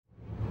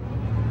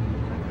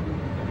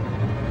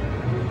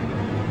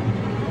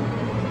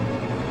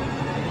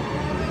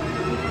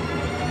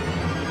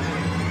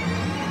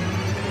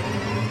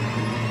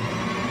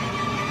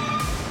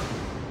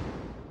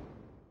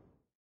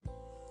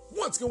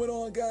What's going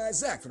on, guys?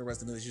 Zach from the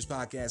Wrestling Issues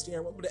Podcast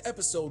here. Welcome to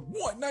episode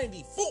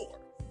 194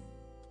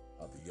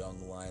 of the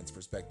Young Lions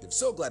Perspective.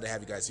 So glad to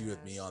have you guys here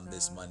with me on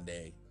this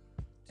Monday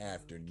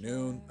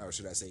afternoon, or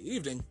should I say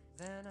evening,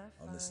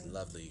 on this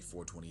lovely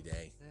 420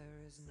 day.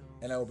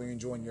 And I hope you're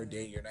enjoying your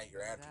day, your night,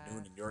 your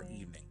afternoon, and your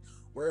evening,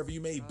 wherever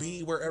you may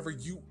be, wherever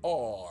you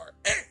are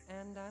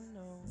in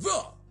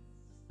the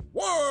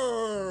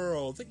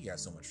world. Thank you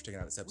guys so much for checking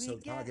out this episode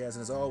of the podcast,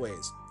 and as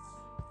always,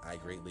 I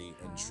greatly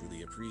and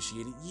truly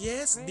appreciate it.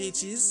 Yes,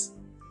 bitches.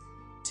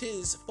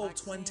 'Tis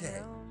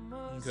 420.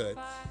 Good.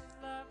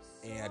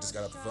 And I just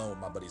got off the phone with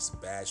my buddy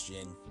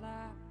Sebastian.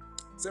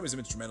 Sent me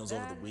some instrumentals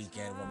over the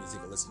weekend. Want me to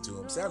take a listen to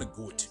them. Sounded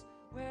good.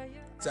 We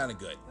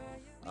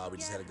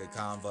just had a good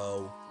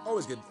convo.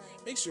 Always good.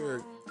 Make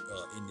sure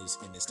in this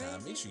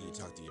time, make sure you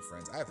talk to your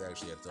friends. I have to talk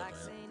to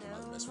my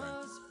other best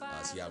friend.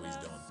 See how he's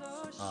doing.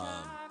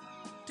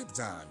 Take the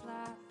time.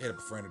 Hit up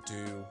a friend or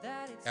two.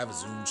 Have a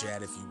Zoom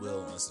chat, if you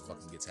will, unless it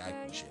fucking gets hacked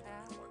and shit.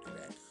 You don't want to do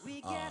that.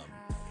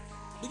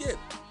 But yeah,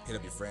 hit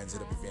up your friends,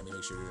 hit up your family,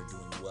 make sure they're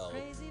doing well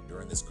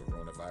during this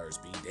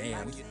coronavirus being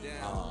damned.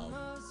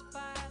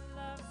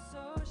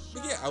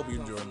 But yeah, I hope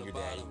you're enjoying your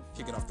day,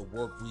 kicking off the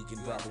work week in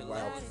proper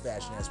wild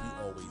fashion as we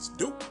always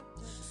do.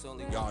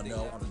 Y'all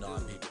know on a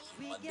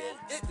non-pay-per-view Monday,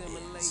 it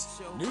is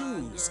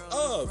news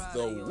of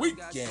the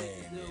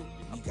weekend.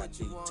 And we got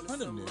a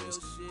ton of news.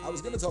 I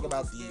was going to talk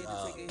about the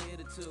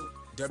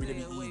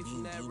WWE being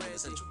deemed an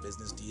essential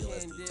business deal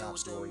as the top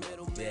story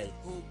of the day.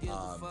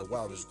 But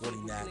while I was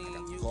recording that, I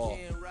got the call,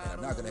 and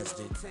I'm not going to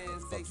hesitate to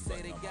fuck you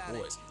button on my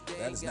voice.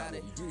 That is not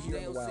what we do here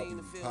on the Wild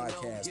Bean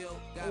Podcast.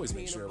 Always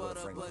make sure what a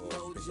friend calls,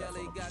 you pick that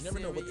phone up, because you never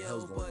know what the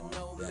hell's going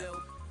on with that.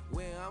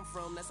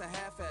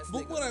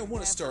 But what I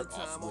want to start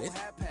off with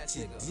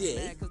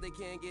today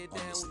on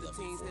this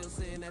lovely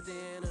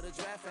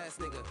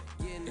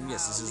 420, and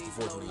yes, this is the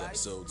 420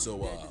 episode,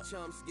 so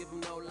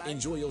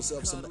enjoy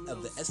yourself some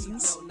of the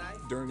essence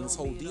during this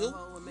whole deal,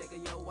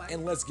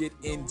 and let's get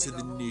into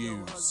the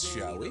news,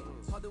 shall we?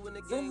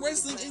 From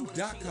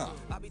WrestlingInc.com,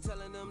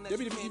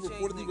 WWE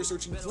reportedly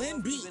researching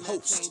Plan B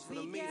host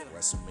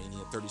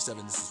WrestleMania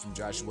 37. This is from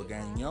Joshua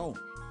Gagnon,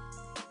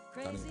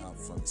 coming out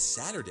from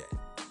Saturday.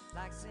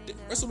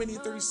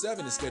 WrestleMania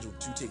 37 is scheduled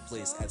to take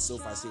place at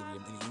SoFi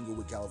Stadium in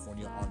Inglewood,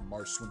 California on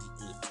March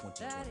 28th,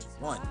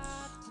 2021.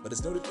 But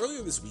as noted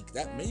earlier this week,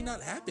 that may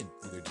not happen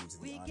either due to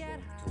the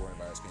ongoing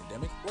coronavirus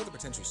pandemic or the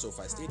potential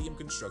SoFi Stadium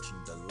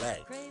construction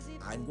delay.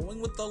 I'm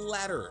going with the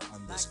latter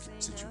on this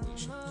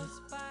situation.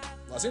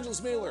 Los Angeles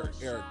Mayor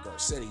Eric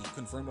Garcetti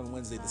confirmed on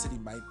Wednesday the city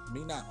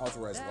may not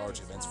authorize large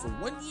events for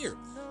 1 year,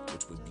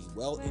 which would be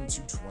well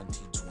into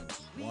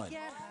 2021.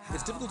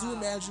 It's difficult to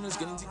imagine us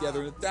getting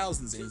together in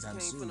thousands anytime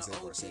soon, said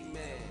Garcetti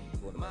at a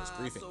coronavirus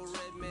briefing.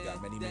 We've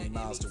got many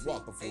miles to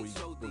walk before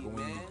we're going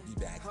to be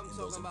back in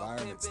those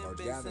environments. Large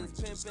gatherings,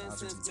 such as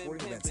concerts and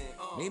sporting events,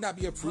 may not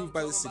be approved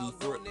by the city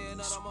for at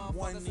least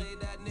 1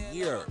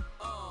 year.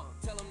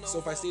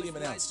 SoFi Stadium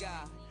announced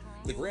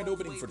the grand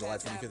opening for July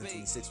 25th and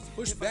 26th was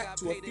pushed back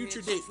to a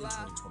future date in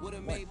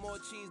 2021.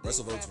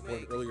 WrestleVotes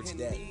reported earlier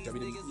today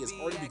WWE has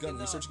already begun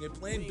researching a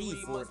Plan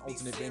B for an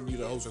alternate venue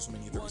to host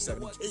WrestleMania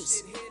 37 in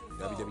case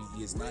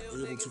WWE is not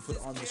able to put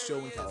on the show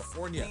in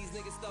California.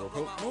 The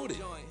report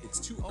noted it's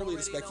too early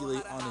to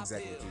speculate on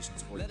exact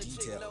locations or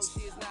details.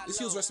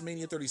 This year's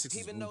WrestleMania 36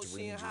 is moved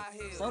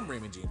from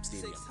Raymond James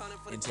Stadium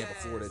in Tampa,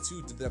 Florida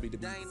to the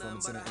WWE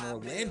Performance Center in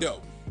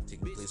Orlando,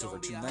 taking place over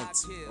 2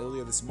 nights.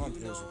 Earlier this month,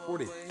 it was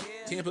reported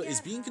Tampa is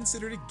being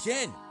considered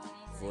again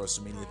for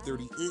WrestleMania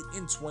 38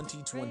 in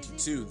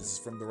 2022. This is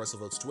from the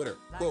WrestleVotes Twitter.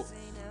 Quote,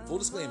 full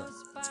disclaimer,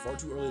 it's far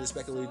too early to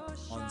speculate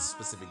on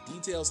specific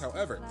details.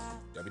 However,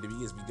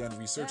 WWE has begun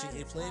researching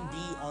a Plan B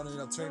on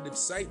an alternative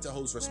site to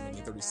host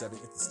WrestleMania 37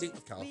 if the state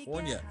of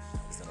California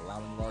is not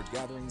allowing large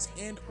gatherings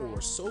and or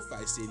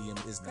SoFi Stadium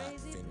is not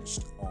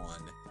finished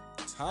on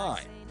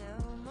time.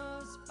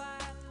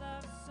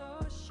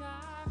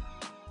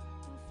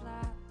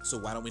 So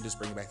why don't we just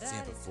bring it back to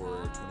Tampa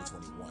for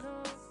 2021?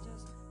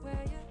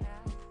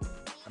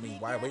 I mean,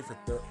 why wait for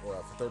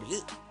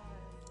 38?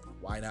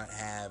 Why not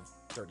have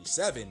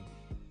 37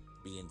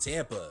 be in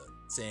Tampa,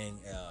 saying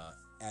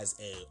as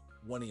a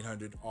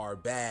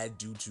 1-800-R-BAD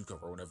due to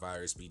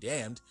coronavirus be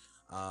damned?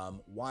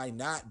 Why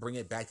not bring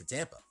it back to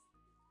Tampa?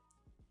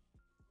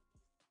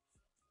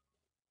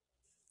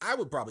 I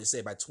would probably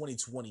say by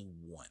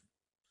 2021,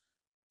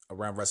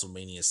 around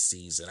WrestleMania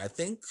season. I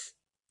think,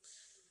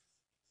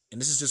 and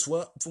this is just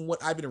from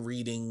what I've been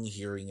reading,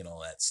 hearing, and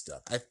all that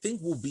stuff, I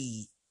think we'll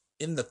be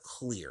in the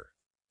clear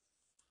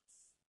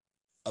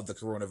of the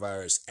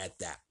coronavirus at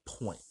that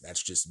point.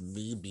 That's just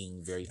me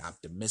being very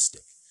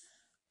optimistic.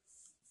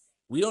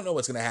 We don't know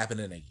what's going to happen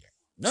in a year.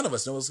 None of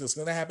us know what's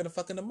going to happen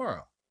fucking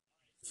tomorrow.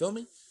 Feel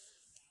me?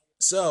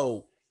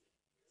 So,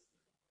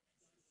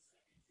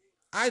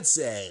 I'd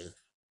say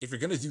if you're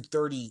going to do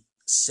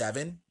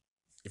 37,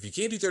 if you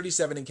can't do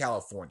 37 in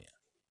California,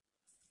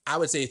 I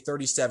would say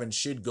 37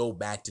 should go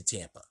back to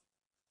Tampa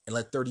and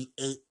let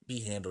 38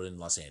 be handled in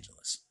Los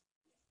Angeles.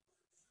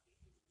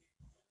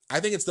 I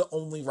think it's the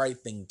only right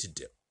thing to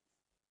do.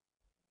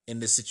 in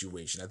this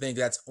situation. I think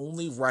that's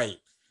only right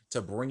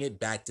to bring it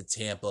back to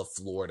Tampa,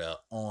 Florida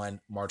on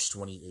March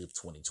 28th,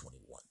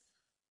 2021.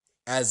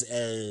 As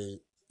a,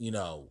 this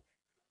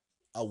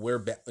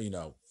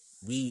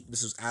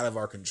was out of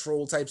our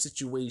control type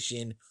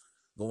situation,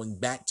 going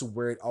back to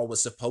where it all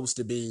was supposed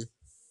to be.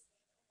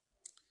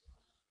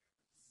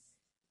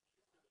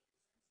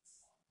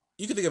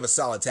 You could think of a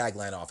solid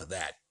tagline off of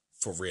that,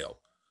 for real.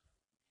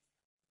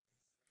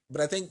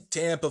 But I think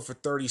Tampa for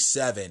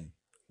 37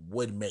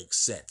 would make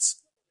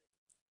sense.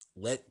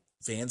 Let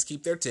fans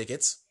keep their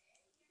tickets.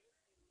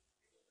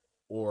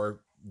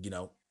 Or,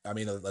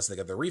 unless they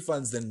get their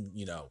refunds, then,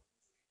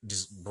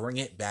 just bring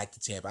it back to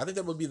Tampa. I think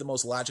that would be the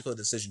most logical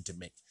decision to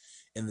make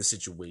in the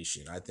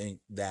situation. I think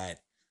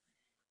that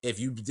if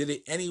you did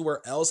it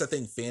anywhere else, I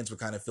think fans would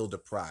kind of feel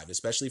deprived,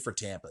 especially for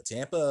Tampa.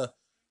 Tampa,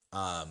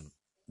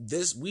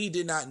 we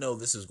did not know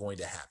this was going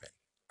to happen.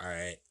 All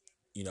right.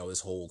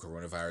 This whole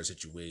coronavirus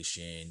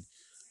situation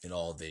and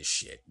all this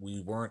shit. We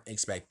weren't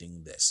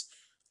expecting this.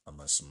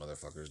 Unless some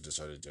motherfuckers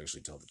decided to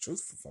actually tell the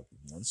truth for fucking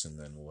once, and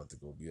then we'll have to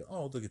go be,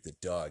 oh, look at the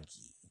doggy.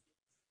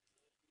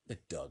 The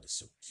dog is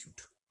so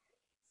cute.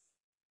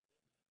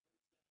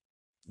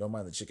 Don't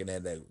mind the chicken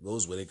head that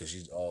goes with it, because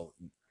she's all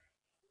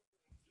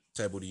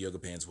type of the yoga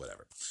pants,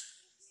 whatever.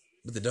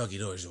 But the doggy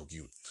dog is so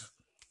cute.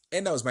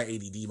 And that was my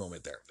ADD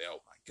moment there. Oh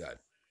my god.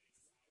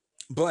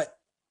 But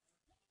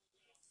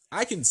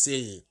I can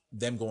see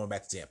them going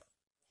back to Tampa.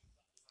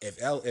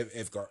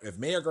 If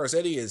Mayor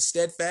Garcetti is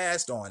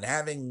steadfast on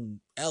having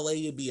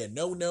LA be a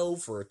no-no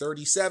for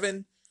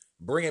 37,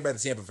 bring it back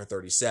to Tampa for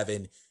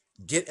 37,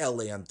 get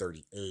LA on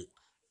 38,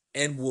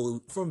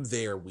 and from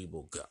there we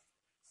will go.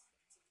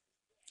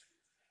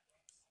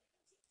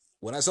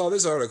 When I saw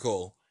this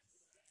article,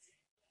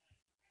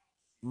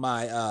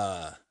 my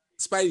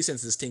spidey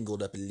senses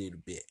tingled up a little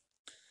bit.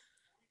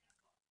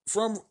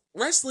 From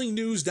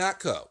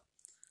WrestlingNews.co,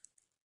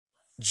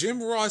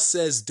 Jim Ross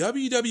says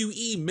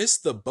WWE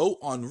missed the boat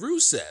on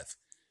Rusev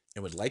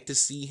and would like to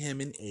see him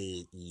in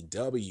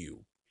AEW,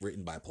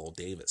 written by Paul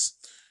Davis.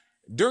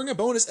 During a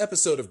bonus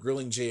episode of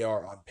Grilling JR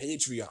on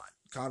Patreon,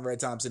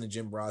 Conrad Thompson and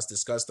Jim Ross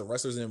discussed the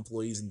wrestlers and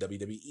employees in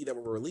WWE that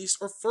were released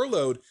or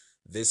furloughed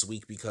this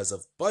week because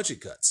of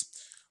budget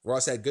cuts.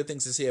 Ross had good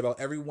things to say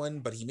about everyone,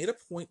 but he made a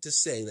point to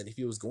say that if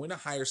he was going to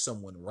hire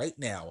someone right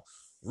now,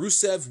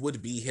 Rusev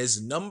would be his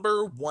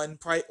number one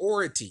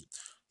priority.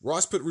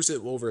 Ross put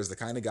Rusev over as the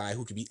kind of guy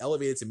who could be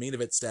elevated to main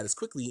event status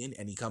quickly in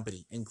any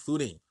company,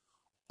 including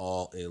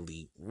All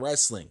Elite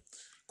Wrestling.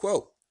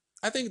 Quote,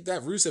 I think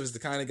that Rusev is the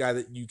kind of guy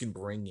that you can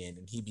bring in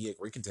and he'd be a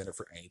great contender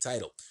for any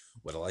title.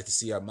 Would I like to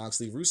see a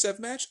Moxley-Rusev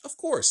match? Of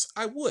course,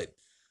 I would.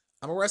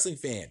 I'm a wrestling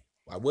fan.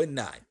 Why wouldn't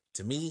I?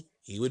 To me,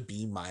 he would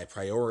be my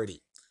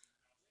priority.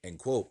 End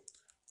quote.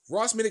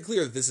 Ross made it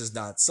clear that this is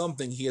not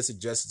something he has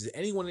suggested to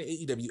anyone in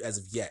AEW as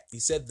of yet. He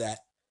said that,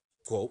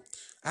 quote,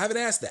 I haven't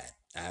asked that.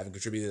 I haven't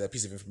contributed that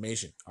piece of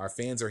information. Our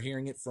fans are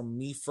hearing it from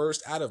me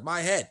first out of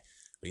my head.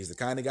 But he's the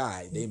kind of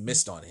guy they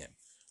missed on him.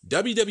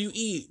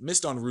 WWE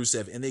missed on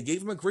Rusev, and they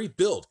gave him a great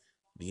build,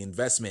 the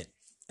investment,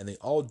 and they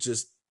all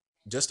just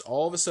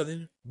all of a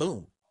sudden,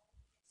 boom.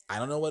 I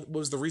don't know what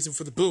was the reason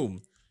for the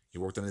boom. He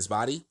worked on his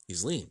body.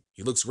 He's lean.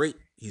 He looks great.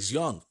 He's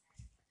young.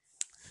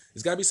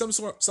 There's got to be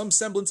some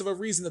semblance of a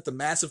reason that the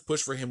massive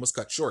push for him was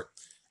cut short.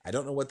 I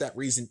don't know what that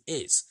reason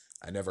is.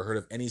 I never heard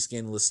of any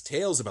scandalous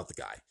tales about the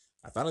guy.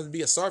 I found him to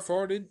be a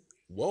soft-hearted,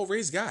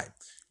 well-raised guy,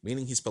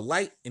 meaning he's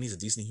polite and he's a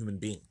decent human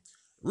being.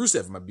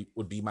 Rusev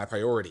would be my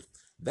priority.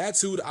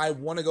 That's who I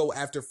want to go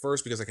after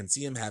first because I can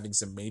see him having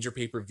some major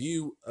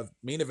pay-per-view of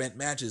main event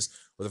matches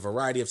with a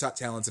variety of top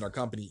talents in our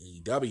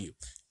company, AEW.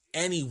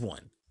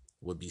 Anyone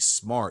would be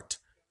smart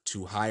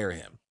to hire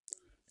him.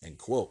 End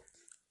quote.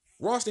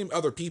 Ross named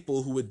other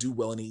people who would do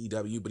well in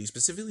AEW, but he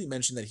specifically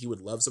mentioned that he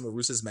would love some of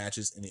Rusev's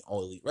matches in the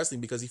All Elite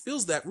Wrestling because he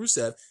feels that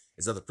Rusev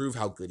is able to prove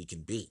how good he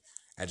can be.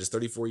 At just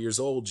 34 years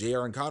old,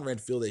 JR and Conrad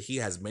feel that he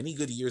has many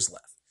good years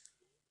left.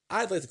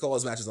 I'd like to call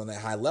his matches on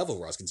that high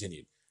level, Ross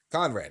continued.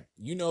 Conrad,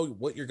 you know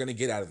what you're going to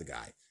get out of the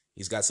guy.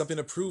 He's got something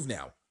to prove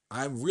now.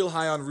 I'm real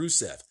high on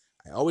Rusev.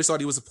 I always thought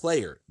he was a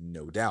player,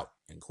 no doubt.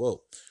 End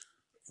quote.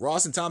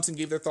 Ross and Thompson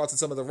gave their thoughts on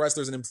some of the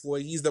wrestlers and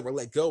employees that were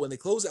let go, and they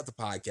closed out the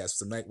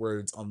podcast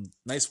with some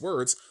nice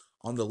words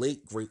on the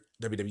late, great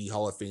WWE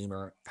Hall of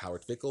Famer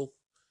Howard Finkel.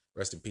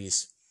 Rest in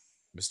peace,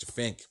 Mr.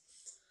 Fink.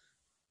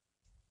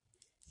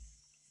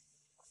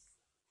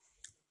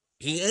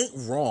 He ain't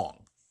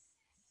wrong.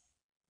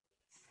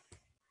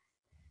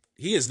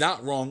 He is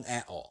not wrong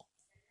at all.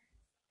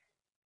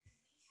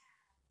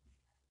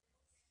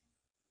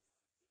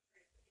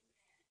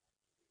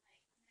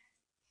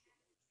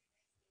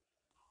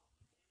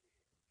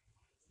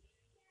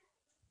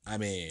 I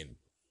mean,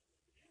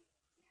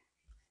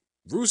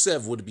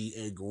 Rusev would be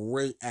a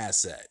great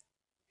asset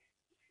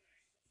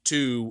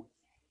to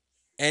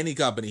any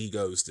company he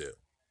goes to.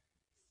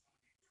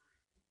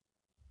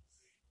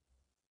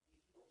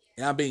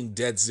 And I'm being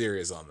dead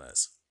serious on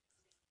this.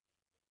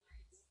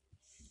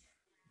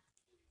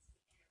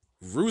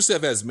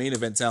 Rusev has main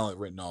event talent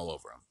written all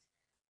over him.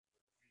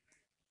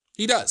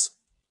 He does.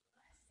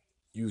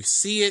 You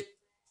see it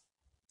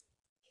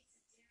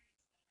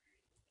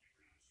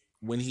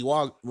when he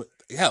walked.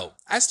 Hell,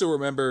 I still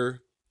remember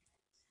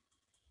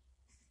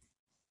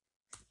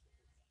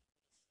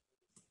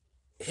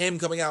him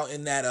coming out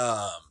in that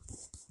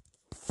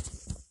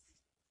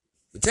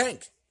the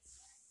tank.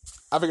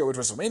 I forget which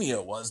WrestleMania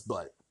it was,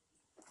 but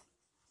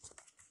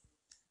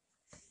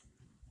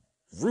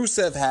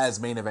Rusev has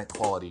main event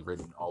quality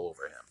written all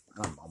over him.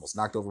 I'm almost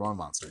knocked over my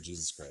monster.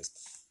 Jesus Christ.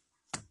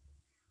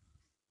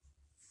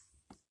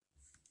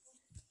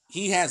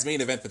 He has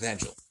main event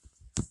potential.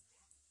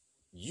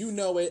 You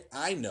know it.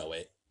 I know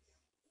it.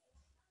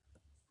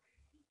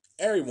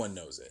 Everyone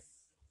knows it.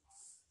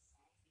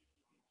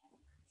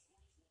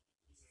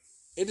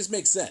 It just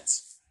makes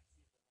sense.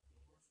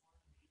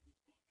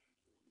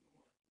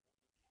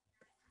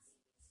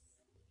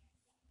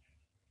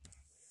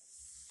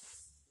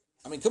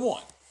 I mean, come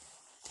on.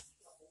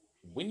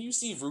 When you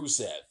see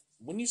Rusev,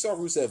 when you saw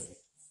Rusev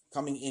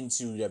coming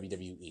into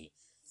WWE,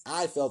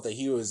 I felt that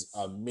he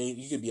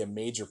could be a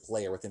major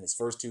player within his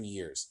first 2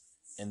 years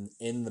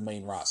in the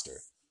main roster.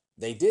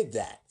 They did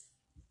that.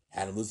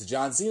 Had him lose to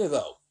John Cena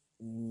though.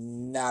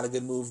 Not a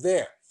good move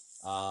there.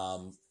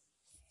 The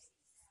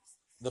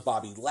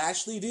Bobby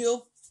Lashley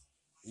deal,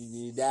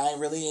 that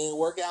really ain't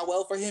work out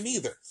well for him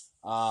either.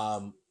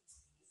 I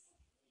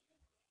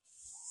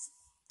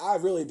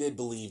really did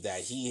believe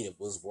that he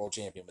was world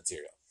champion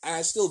material. And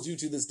I still do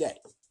to this day.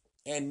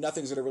 And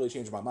nothing's going to really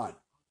change my mind.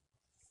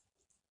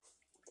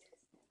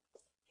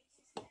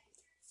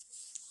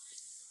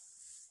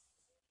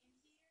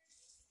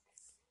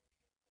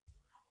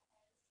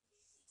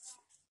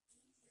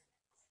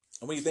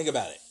 And when you think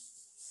about it,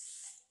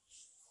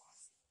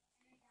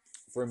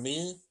 for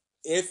me,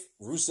 if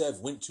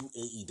Rusev went to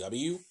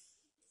AEW,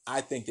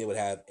 I think they would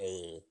have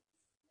a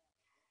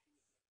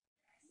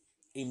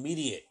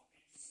immediate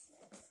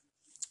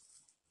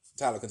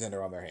title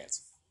contender on their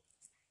hands.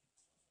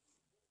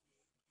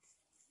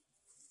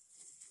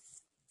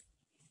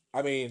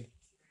 I mean,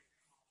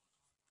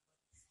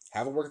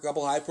 have him work a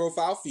couple high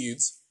profile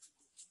feuds,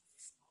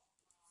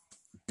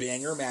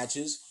 banger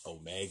matches,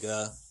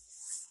 Omega,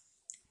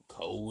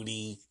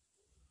 Cody,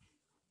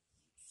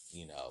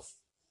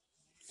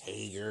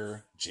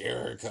 Hager,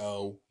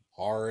 Jericho,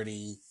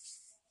 Hardy.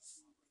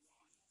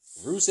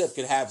 Rusev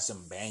could have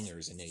some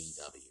bangers in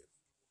AEW.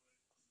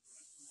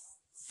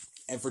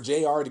 And for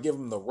JR to give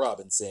him the rub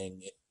and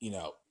saying,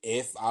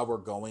 if I were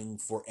going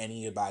for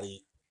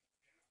anybody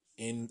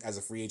in as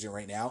a free agent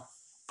right now,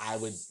 I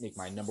would make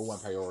my number one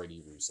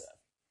priority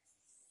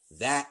Rusev.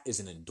 That is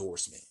an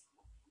endorsement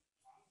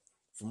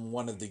from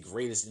one of the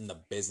greatest in the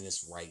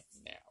business right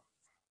now.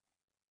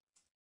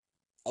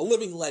 A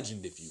living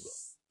legend, if you will.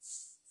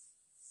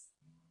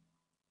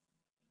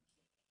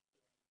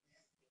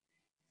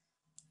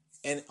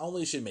 And it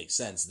only should make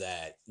sense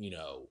that,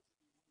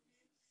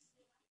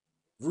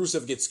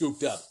 Rusev gets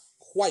scooped up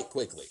quite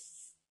quickly.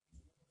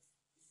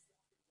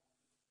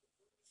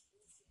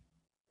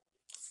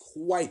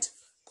 Quite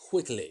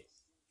quickly.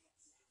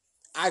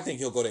 I think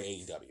he'll go to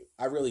AEW.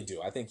 I really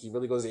do. I think he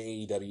really goes to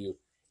AEW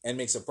and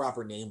makes a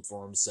proper name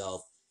for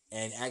himself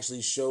and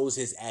actually shows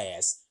his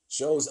ass,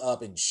 shows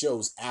up and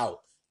shows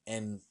out,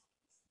 and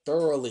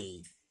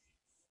thoroughly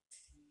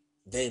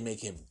they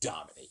make him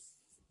dominate.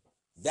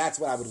 That's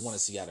what I would want to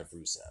see out of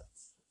Rusev.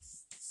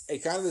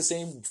 It kind of the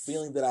same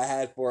feeling that I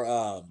had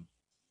for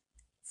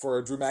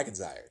Drew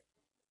McIntyre.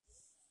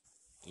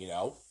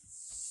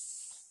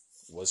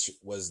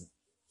 Was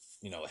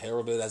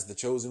heralded as the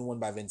chosen one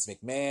by Vince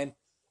McMahon,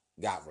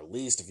 got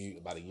released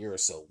about a year or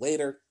so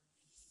later.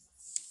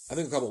 I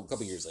think a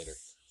couple years later.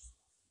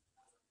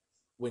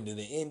 Went to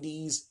the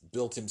Indies,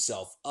 built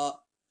himself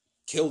up,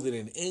 killed it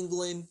in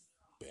England,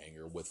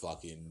 banger with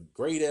fucking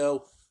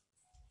Grado.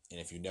 And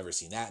if you've never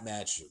seen that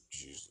match,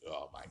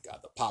 oh my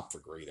god, the pop for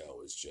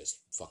Grado is just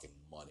fucking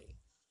money.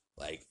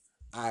 Like,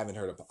 I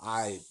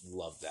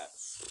love that.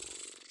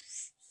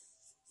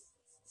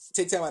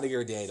 Take time out of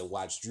your day to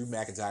watch Drew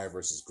McIntyre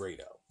versus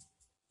Grado.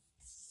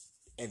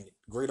 And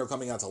Grado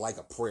coming out to Like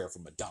a Prayer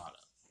from Madonna.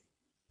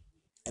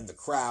 And the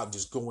crowd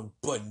just going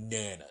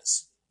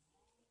bananas.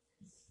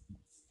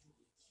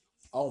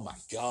 Oh my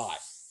god.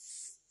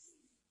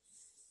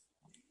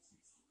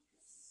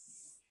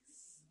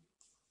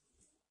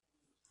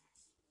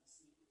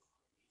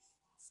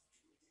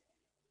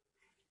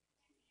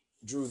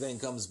 Drew then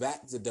comes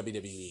back to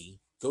WWE,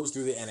 goes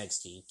through the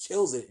NXT,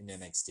 kills it in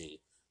NXT,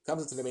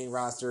 comes into the main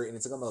roster, and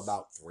it took him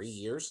about 3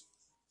 years,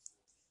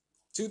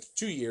 2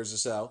 years or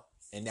so,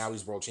 and now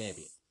he's world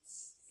champion.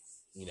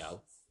 He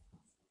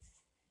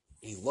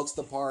looks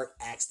the part,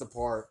 acts the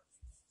part,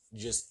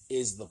 just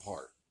is the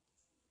part.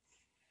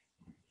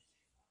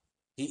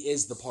 He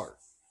is the part.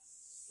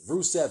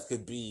 Rusev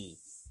could be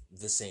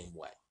the same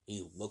way.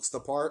 He looks the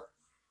part.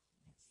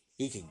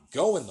 He can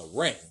go in the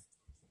ring.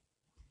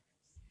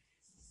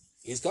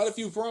 He's got a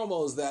few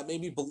promos that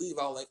made me believe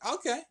I was like,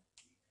 okay.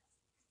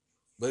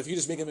 But if you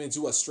just make him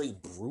into a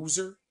straight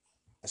bruiser,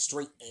 a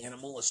straight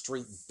animal, a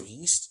straight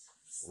beast,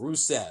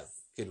 Rusev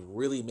could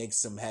really make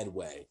some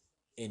headway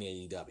in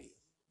AEW.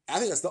 I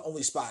think that's the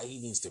only spot he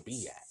needs to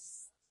be at.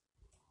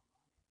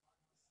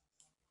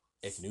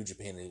 If New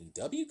Japan and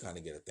AEW kind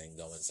of get a thing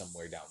going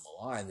somewhere down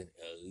the line, then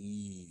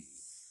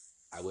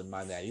I wouldn't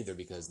mind that either,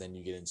 because then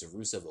you get into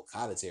Rusev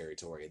Okada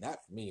territory, and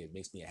that, for me, it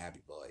makes me a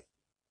happy boy.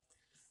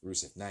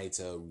 Rusev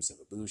Naito, Rusev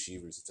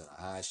Ibushi, Rusev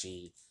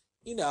Tanahashi,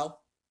 you know,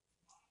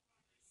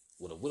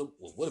 what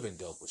would have been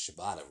dope with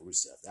Shibata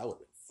Rusev. That would have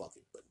been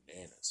fucking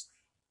bananas.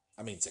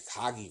 I mean,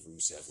 Takagi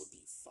Rusev would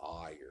be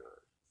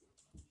fire.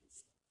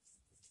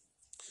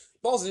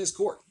 Ball's in his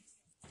court.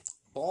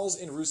 Ball's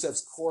in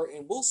Rusev's court,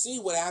 and we'll see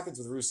what happens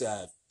with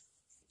Rusev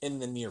in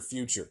the near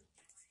future.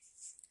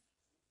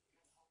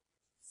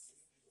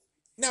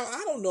 Now,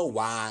 I don't know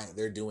why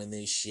they're doing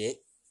this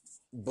shit,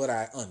 but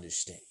I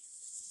understand.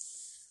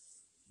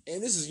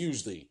 And this is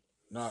usually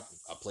not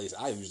a place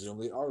I usually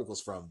don't get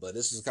articles from, but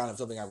this is kind of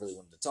something I really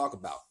wanted to talk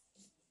about.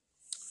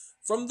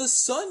 From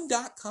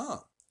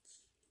TheSun.com,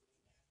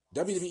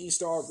 WWE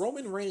star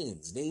Roman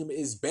Reigns' name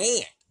is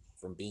banned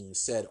from being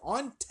said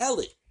on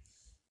telly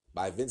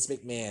by Vince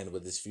McMahon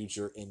with his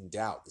future in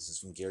doubt. This is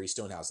from Gary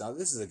Stonehouse. Now,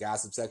 this is a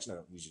gossip section. I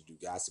don't usually do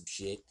gossip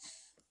shit,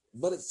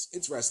 but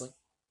it's wrestling,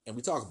 and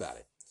we talk about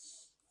it.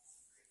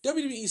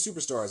 WWE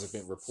superstars have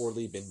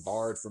reportedly been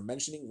barred from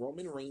mentioning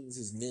Roman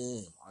Reigns'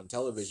 name on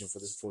television for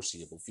the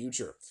foreseeable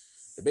future.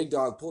 The big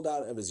dog pulled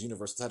out of his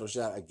Universal title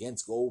shot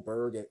against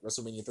Goldberg at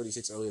WrestleMania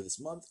 36 earlier this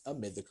month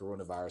amid the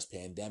coronavirus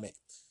pandemic.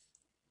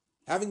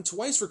 Having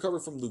twice recovered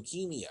from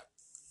leukemia,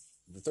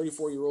 the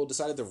 34-year-old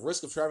decided the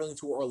risk of traveling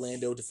to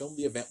Orlando to film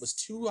the event was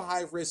too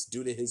high risk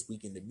due to his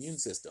weakened immune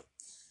system.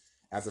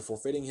 After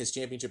forfeiting his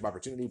championship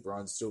opportunity,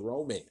 Braun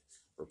Strowman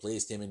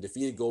replaced him and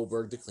defeated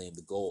Goldberg to claim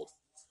the gold.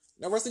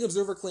 Now, Wrestling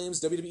Observer claims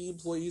WWE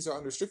employees are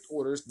under strict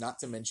orders not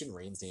to mention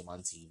Reigns' name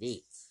on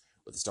TV.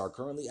 With the star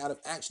currently out of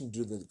action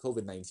due to the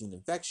COVID-19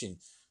 infection,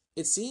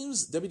 it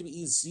seems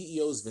WWE's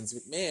CEO Vince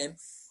McMahon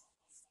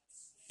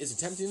is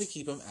attempting to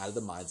keep him out of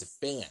the minds of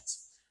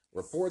fans.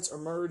 Reports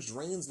emerged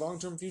Reigns'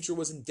 long-term future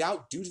was in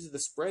doubt due to the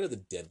spread of the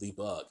deadly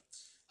bug.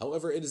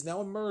 However, it has now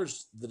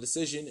emerged the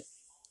decision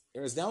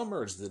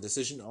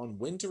on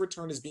when to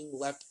return is being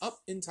left up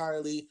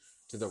entirely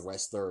to the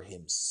wrestler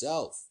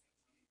himself.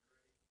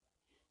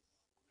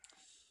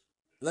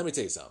 Let me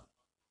tell you something.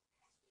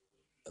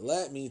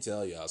 Let me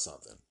tell y'all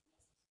something.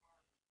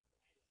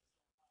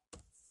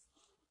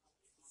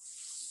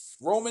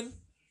 Roman,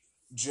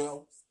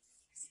 Joe,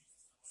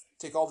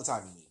 take all the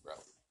time you need, bro.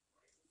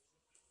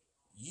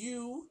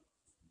 You,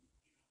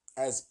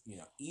 as, you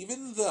know,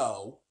 even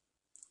though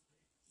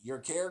your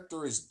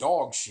character is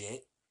dog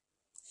shit,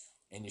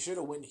 and you should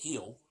have went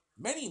heel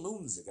many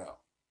moons ago,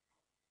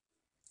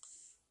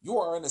 you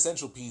are an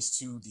essential piece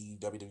to the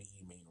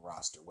WWE main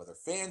roster, whether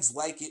fans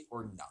like it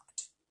or not.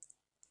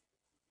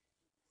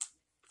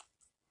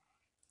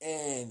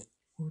 And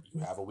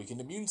you have a weakened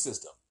immune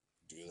system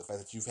due to the fact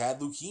that you've had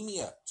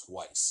leukemia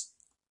twice.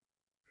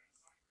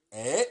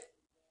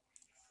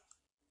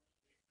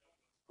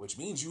 Which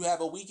means you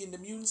have a weakened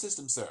immune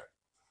system, sir.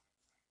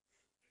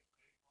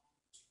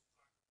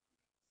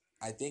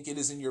 I think it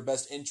is in your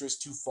best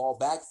interest to fall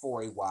back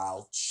for a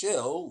while,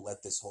 chill,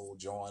 let this whole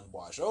John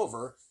wash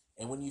over,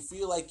 and when you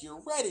feel like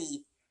you're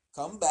ready,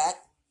 come back,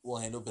 we'll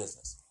handle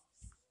business.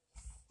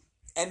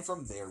 And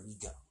from there we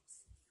go.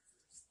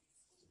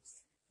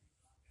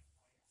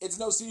 It's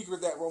no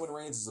secret that Roman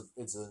Reigns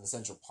is an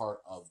essential part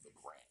of the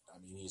brand. I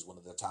mean, he's one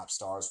of the top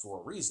stars for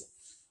a reason.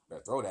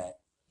 Better throw that.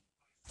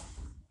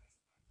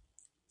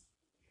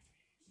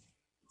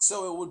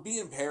 So it would be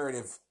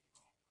imperative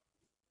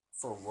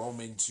for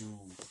Roman to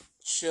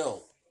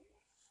chill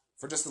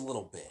for just a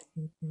little bit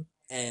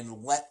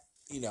and let,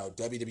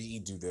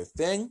 WWE do their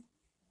thing.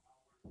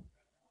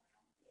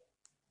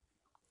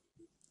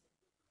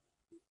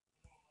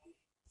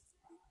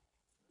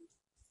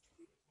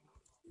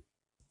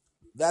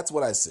 That's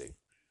what I see.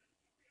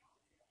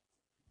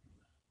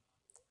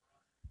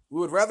 We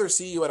would rather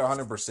see you at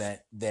 100%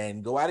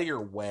 than go out of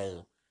your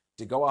way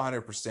to go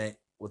 100%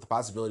 with the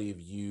possibility of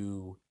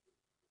you,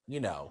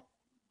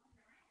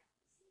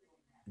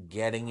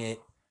 getting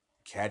it,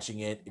 catching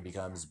it. It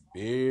becomes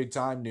big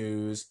time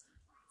news.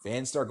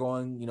 Fans start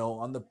going,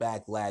 on the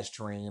backlash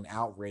train,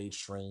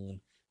 outrage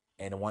train,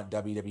 and want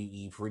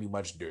WWE pretty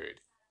much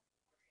dead.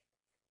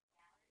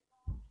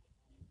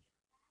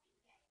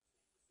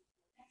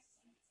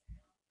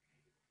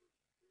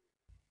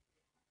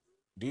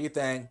 Do your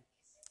thing.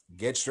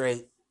 Get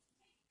straight.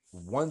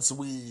 Once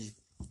we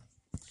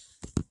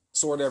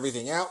sort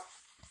everything out,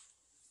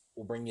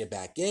 we'll bring you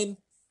back in,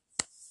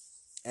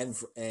 and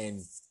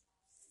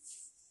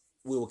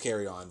we will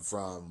carry on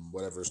from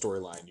whatever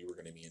storyline you were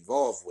going to be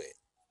involved with.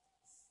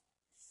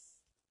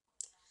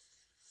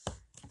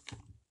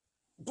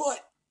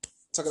 But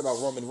talking about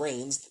Roman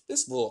Reigns,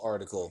 this little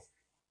article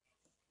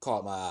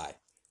caught my eye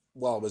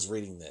while I was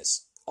reading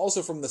this.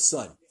 Also from The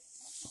Sun.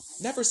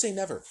 Never say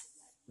never.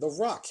 The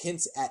Rock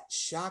hints at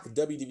shock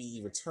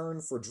WWE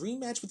return for dream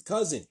match with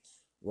cousin.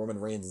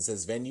 Roman Reigns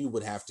says venue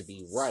would have to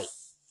be right.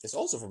 It's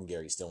also from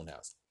Gary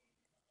Stonehouse.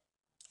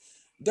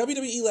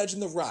 WWE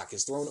legend The Rock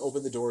has thrown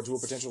open the door to a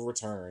potential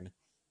return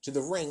to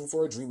the ring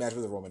for a dream match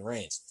with Roman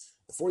Reigns.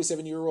 The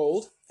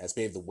 47-year-old has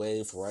paved the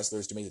way for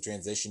wrestlers to make the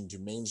transition to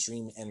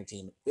mainstream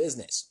entertainment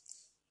business.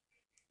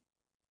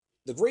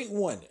 The Great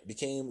One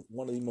became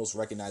one of the most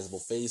recognizable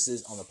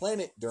faces on the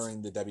planet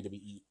during the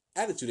WWE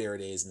Attitude Era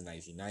days in the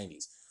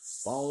 1990s.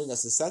 Following a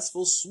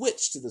successful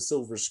switch to the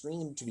silver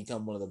screen to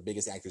become one of the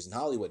biggest actors in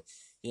Hollywood,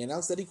 he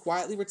announced that he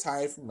quietly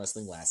retired from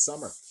wrestling last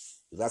summer.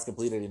 He last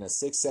competed in a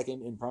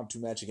 6-second impromptu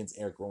match against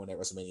Eric Rowan at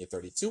WrestleMania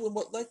 32 in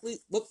what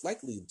looked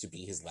likely to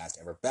be his last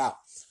ever bout.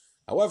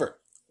 However,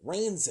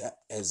 Reigns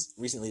has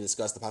recently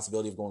discussed the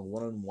possibility of going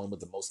one-on-one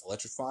with the most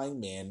electrifying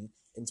man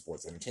in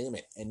sports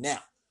entertainment. And now,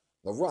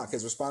 The Rock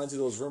has responded to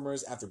those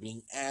rumors after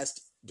being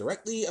asked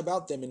directly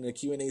about them in a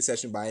Q&A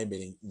session by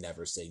admitting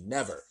never say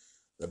never.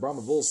 The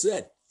Brahma Bull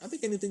said, "I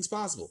think anything's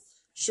possible.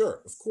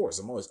 Sure, of course,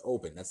 I'm always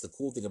open. That's the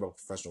cool thing about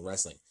professional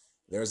wrestling.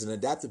 There's an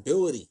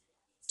adaptability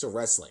to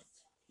wrestling.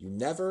 You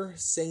never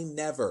say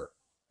never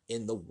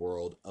in the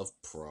world of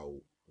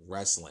pro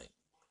wrestling."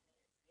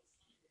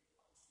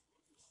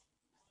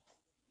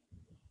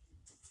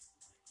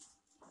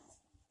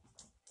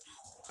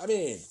 I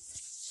mean,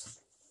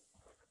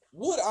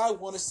 would I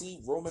want to see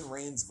Roman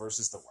Reigns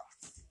versus The Rock?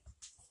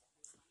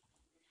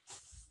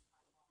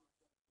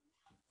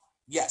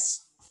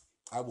 Yes,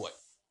 I would.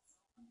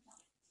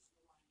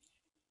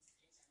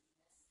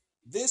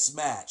 This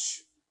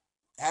match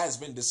has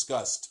been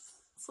discussed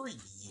for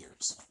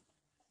years.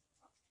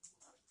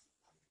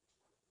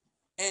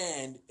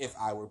 And if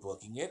I were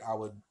booking it, I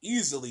would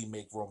easily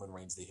make Roman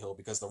Reigns the heel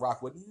because The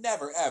Rock would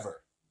never,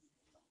 ever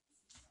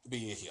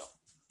be a heel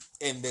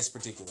in this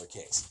particular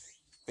case.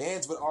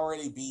 Fans would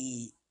already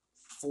be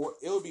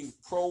it would be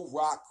pro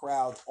Rock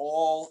crowd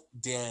all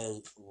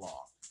day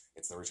long.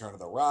 It's the return of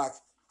The Rock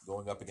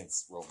going up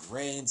against Roman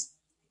Reigns.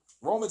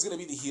 Roman's going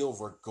to be the heel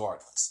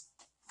regardless.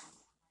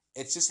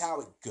 It's just how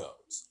it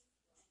goes.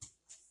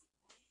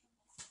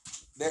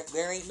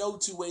 There ain't no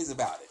two ways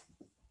about it.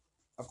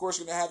 Of course,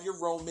 you're going to have your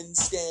Roman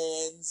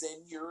stands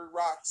and your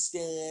Rock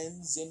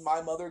stands and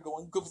my mother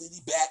going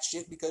completely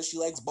batshit because she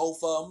likes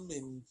both of them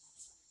and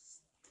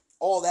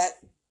all that.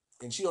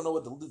 And she don't know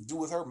what to do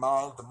with her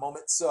mom at the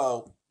moment.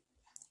 So,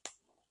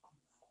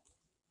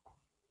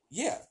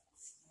 yeah.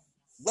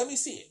 Let me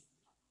see it.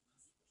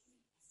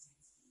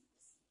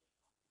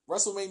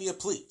 WrestleMania,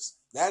 please.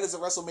 That is a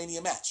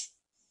WrestleMania match.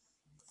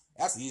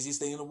 That's the easiest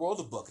thing in the world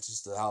to book. It's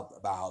just about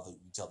how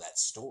you tell that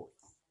story.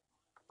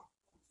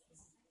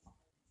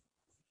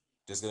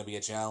 There's going to be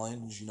a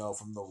challenge,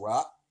 from The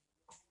Rock,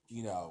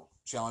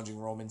 challenging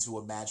Roman to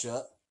a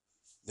matchup.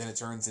 Then it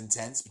turns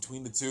intense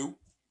between the two.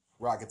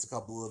 Rock gets a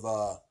couple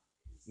of,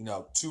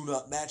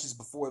 tune-up matches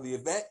before the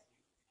event.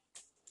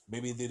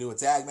 Maybe they do a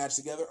tag match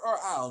together, or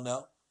I don't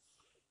know.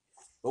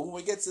 But when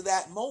we get to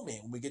that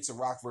moment, when we get to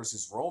Rock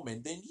versus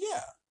Roman, then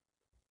yeah,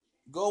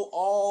 go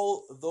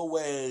all the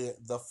way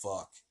the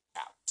fuck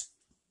out.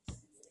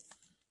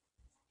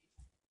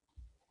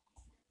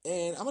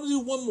 And I'm going to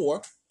do one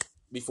more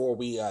before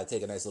we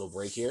take a nice little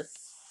break here.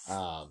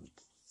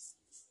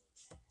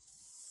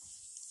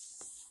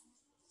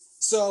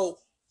 So,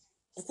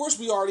 of course,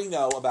 we already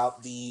know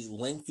about the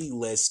lengthy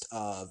list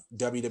of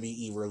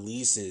WWE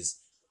releases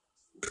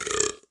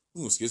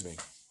excuse me,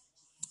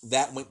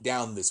 that went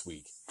down this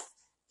week.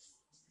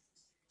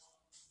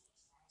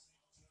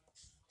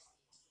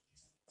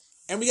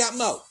 And we got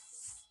Mo.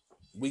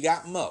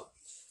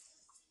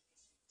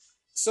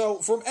 So,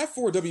 from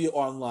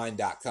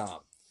F4WOnline.com,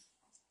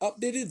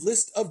 updated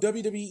list of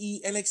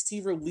WWE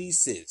NXT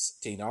releases.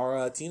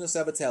 Tainara, Tina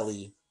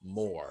Sabatelli,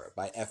 more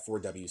by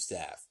F4W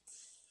staff.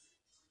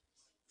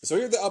 So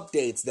here are the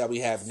updates that we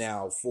have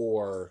now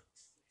for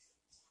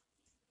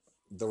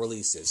the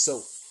releases.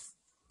 So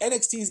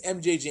NXT's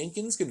MJ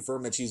Jenkins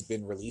confirmed that she's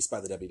been released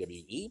by the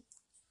WWE.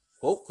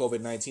 Quote,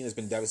 "COVID-19 has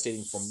been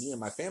devastating for me and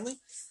my family.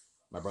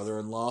 My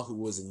brother-in-law, who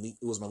was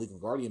my legal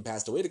guardian,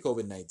 passed away to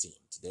COVID-19.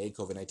 Today,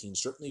 COVID-19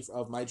 stripped me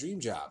of my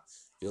dream job.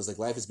 Feels like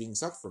life is being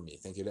sucked from me.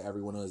 Thank you to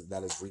everyone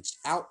that has reached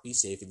out. Be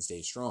safe and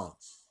stay strong."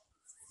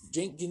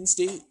 Jenkins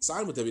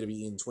signed with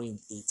WWE in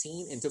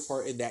 2018 and took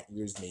part in that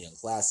year's Mae Young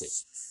Classic.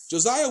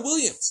 Josiah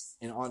Williams,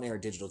 an on-air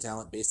digital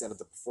talent based out of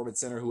the Performance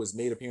Center who has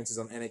made appearances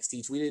on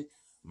NXT, tweeted,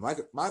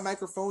 "My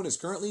microphone is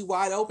currently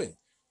wide open.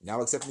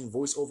 Now accepting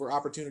voiceover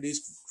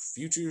opportunities,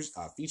 features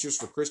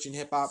for Christian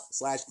hip-hop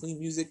 / clean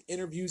music,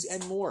 interviews,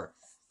 and more.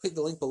 Click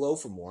the link below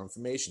for more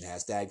information.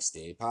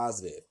 #stay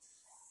positive."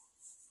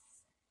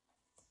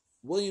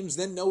 Williams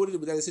then noted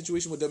that the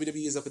situation with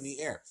WWE is up in the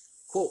air.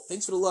 Quote,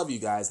 "Thanks for the love, you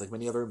guys. Like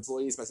many other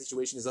employees, my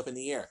situation is up in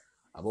the air.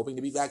 I'm hoping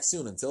to be back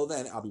soon. Until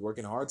then, I'll be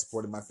working hard,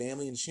 supporting my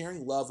family, and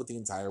sharing love with the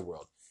entire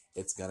world.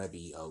 It's gonna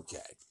be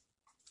okay."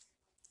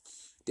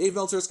 Dave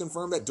Meltzer has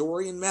confirmed that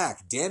Dorian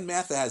Mack, Dan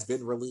Matha, has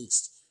been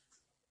released.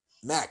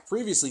 Mack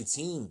previously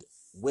teamed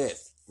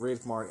with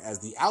Rafe Mark as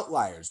the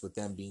Outliers, with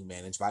them being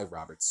managed by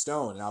Robert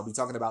Stone. And I'll be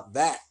talking about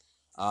that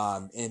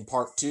in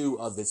part 2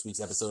 of this week's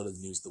episode of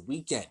the News of the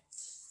Weekend.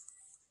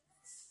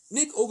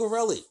 Nick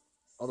Ogarelli,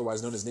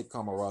 otherwise known as Nick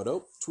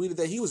Camarado, tweeted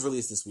that he was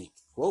released this week.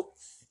 Quote,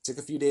 "Took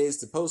a few days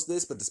to post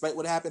this, but despite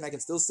what happened, I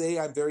can still say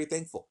I'm very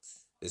thankful.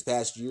 This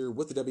past year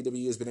with the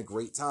WWE has been a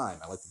great time.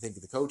 I'd like to thank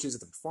the coaches at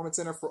the Performance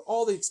Center for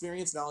all the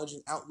experience, knowledge,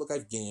 and outlook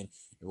I've gained,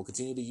 and will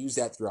continue to use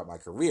that throughout my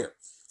career.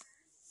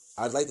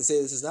 I'd like to say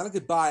this is not a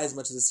goodbye as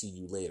much as a see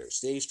you later.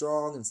 Stay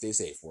strong and stay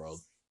safe, world.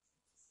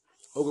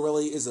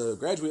 Ogarelli is a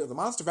graduate of the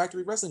Monster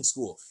Factory Wrestling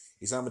School.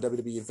 He signed with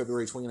WWE in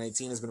February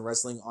 2019 and has been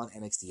wrestling on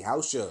NXT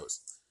house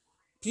shows.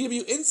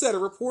 PW Insider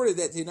reported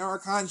that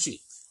Taynara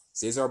Conti,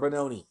 Cesar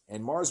Bononi,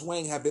 and Mars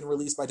Wang have been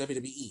released by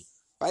WWE.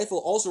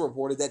 Fightful also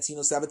reported that Tino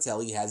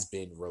Sabatelli has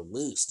been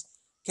released.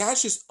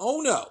 Cassius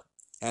Ohno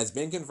has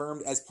been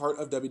confirmed as part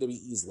of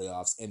WWE's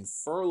layoffs and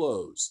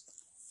furloughs.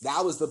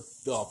 That was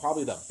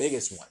probably the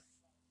biggest one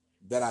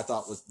that I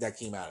thought that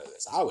came out of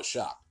this. I was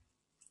shocked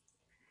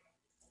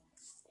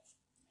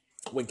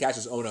when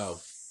Cassius Ohno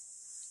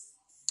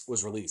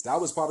was released. That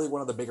was probably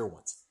one of the bigger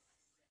ones.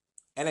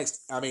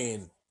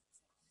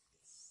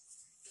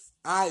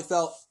 I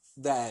thought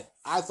that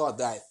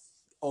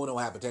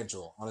Ohno had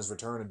potential on his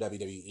return to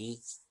WWE.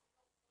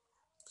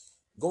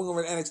 Going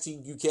over to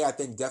NXT UK, I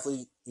think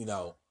definitely,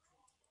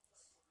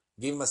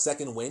 gave him a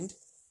second wind.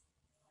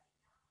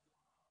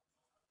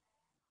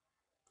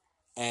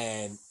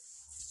 And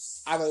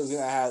I thought he was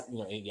going to have,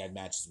 he had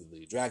matches with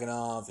Ilya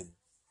Dragunov and,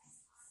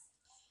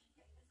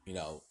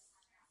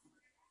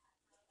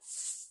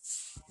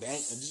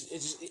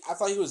 I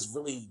thought he was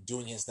really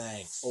doing his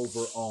thing over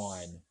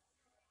on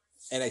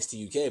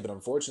NXT UK, but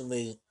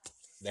unfortunately,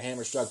 the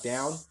hammer struck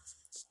down.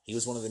 He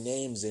was one of the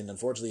names, and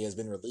unfortunately has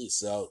been released.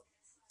 So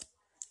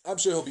I'm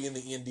sure he'll be in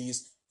the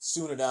Indies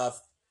soon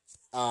enough.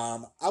 I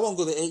won't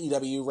go the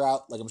AEW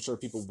route, like I'm sure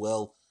people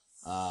will.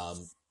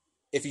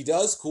 If he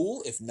does,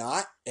 cool. If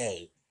not,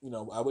 hey,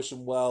 I wish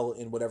him well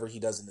in whatever he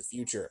does in the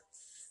future.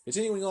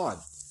 Continuing on,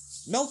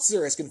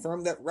 Meltzer has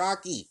confirmed that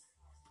Rocky,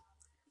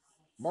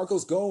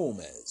 Marcos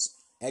Gomez,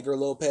 Edgar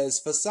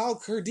Lopez,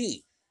 Faisal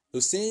Kurdi,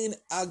 Hussein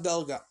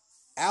Aldagal,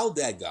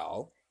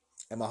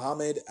 and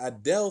Mohamed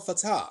Adel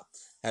Fattah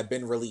have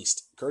been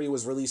released. Curry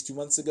was released 2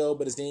 months ago,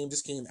 but his name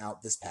just came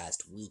out this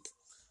past week.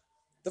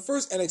 The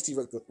first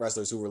NXT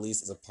wrestlers who were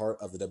released as a part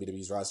of the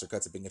WWE's roster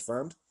cuts have been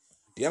confirmed.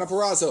 Deonna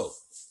Purrazzo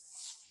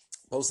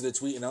posted a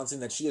tweet announcing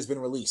that she has been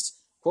released.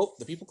 Quote,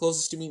 "The people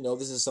closest to me know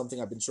this is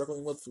something I've been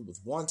struggling with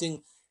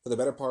wanting for the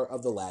better part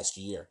of the last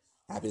year.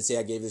 Happy to say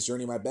I gave this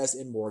journey my best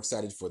and more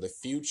excited for the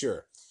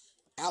future."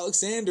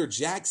 Alexander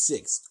Jack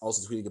 6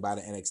 also tweeting about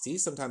it NXT.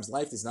 "Sometimes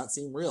life does not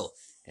seem real,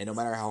 and no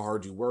matter how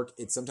hard you work,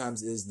 it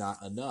sometimes is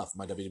not enough.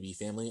 My WWE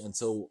family,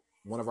 until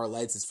one of our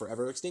lights is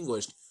forever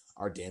extinguished,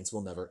 our dance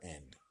will never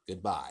end.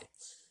 Goodbye."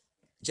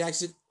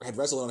 Jackson had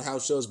wrestled on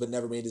house shows but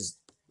never made his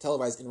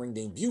televised in-ring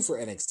debut for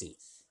NXT.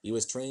 He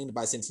was trained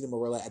by Santino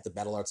Marella at the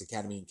Battle Arts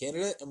Academy in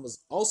Canada and was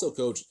also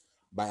coached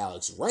by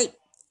Alex Wright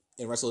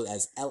and wrestled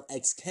as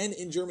LX Ken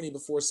in Germany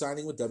before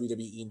signing with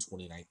WWE in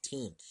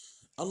 2019.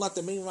 Unlike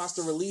the main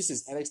roster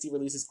releases, NXT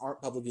releases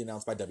aren't publicly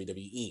announced by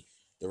WWE.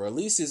 The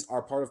releases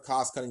are part of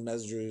cost-cutting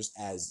measures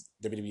as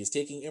WWE is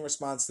taking in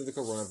response to the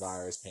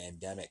coronavirus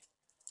pandemic.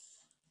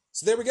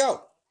 So there we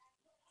go.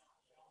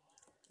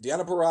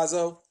 Deonna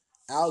Purrazzo,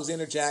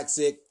 Alexander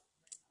Jaksic,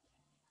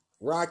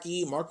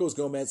 Rocky, Marcos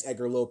Gomez,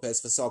 Edgar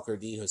Lopez, Faisal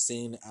Kurdi,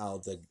 Hussein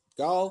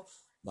Aldagal,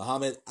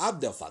 Mohamed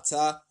Abdel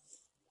Fattah,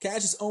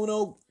 Cassius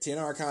Ohno,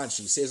 Taynara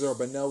Conti, Cesar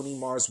Bononi,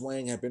 Mars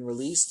Wang have been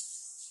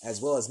released,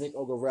 as well as Nick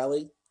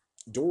Ogarelli,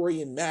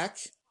 Dorian Mack,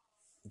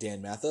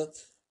 Dan Matha,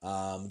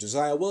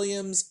 Josiah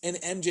Williams, and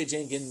MJ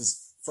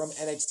Jenkins from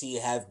NXT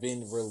have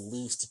been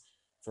released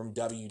from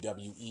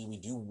WWE. We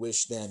do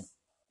wish them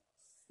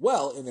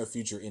well in their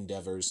future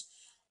endeavors.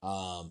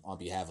 On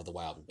behalf of the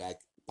Wild Be Back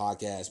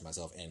podcast,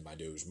 myself and my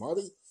Doge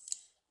Marley.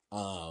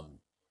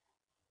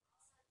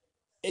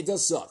 It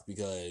does suck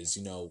because,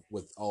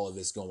 with all of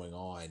this going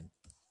on,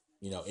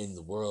 in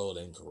the world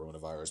and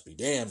coronavirus be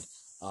damned,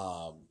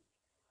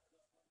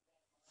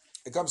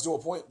 it comes to a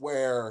point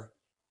where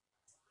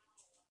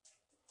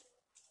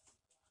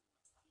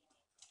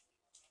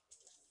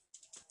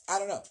I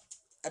don't know.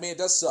 It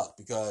does suck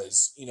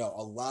because, a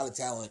lot of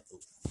talent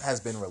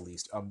has been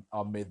released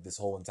amid this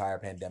whole entire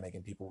pandemic,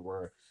 and people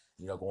were,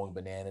 going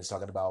bananas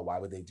talking about why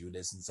would they do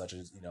this in such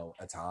a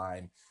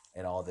time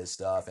and all this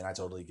stuff. And I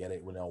totally get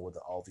it, with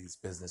all these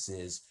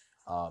businesses,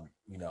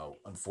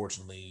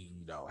 unfortunately,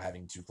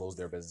 having to close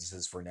their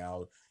businesses for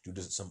now due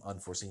to some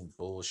unforeseen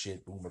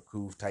bullshit, boomer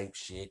coof type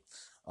shit.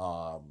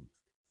 Yeah,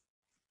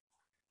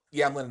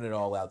 I'm letting it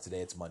all out today.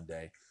 It's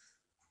Monday.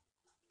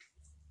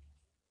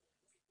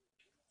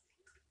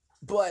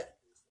 But,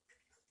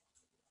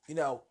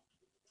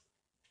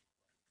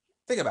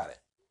 think about it.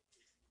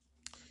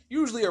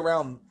 Usually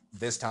around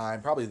this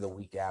time, probably the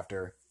week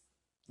after,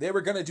 they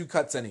were going to do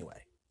cuts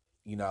anyway.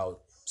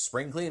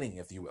 Spring cleaning,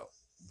 if you will.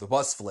 The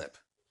bus flip.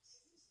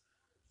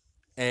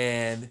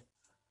 And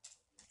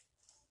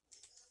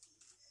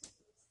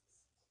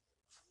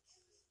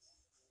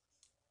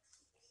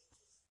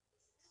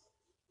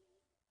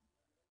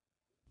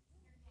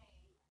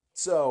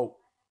so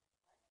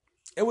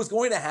it was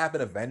going to happen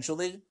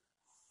eventually.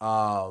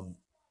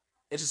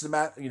 It's just a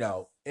matter,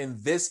 in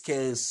this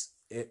case,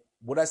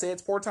 would I say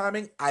it's poor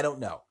timing? I don't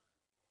know.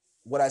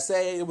 Would I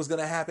say it was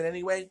going to happen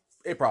anyway?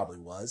 It probably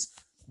was.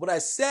 Would I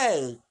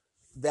say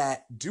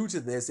that due to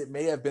this, it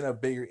may have been a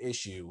bigger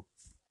issue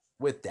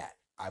with that?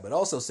 I would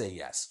also say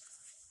yes.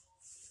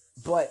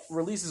 But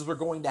releases were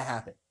going to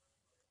happen.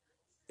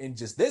 In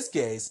just this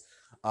case,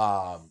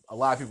 a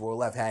lot of people were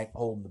left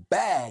holding the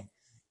bag,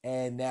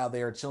 and now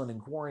they're chilling in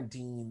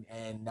quarantine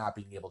and not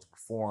being able to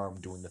perform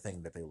doing the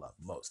thing that they love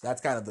most.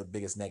 That's kind of the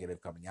biggest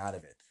negative coming out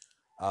of it.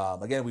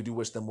 Again, we do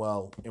wish them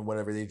well in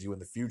whatever they do in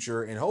the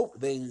future and hope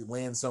they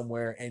land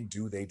somewhere and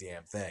do their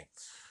damn thing.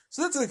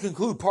 So that's going to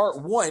conclude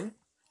part 1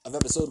 of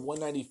episode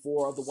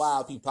 194 of the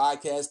YLP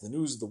podcast, the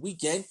news of the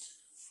weekend.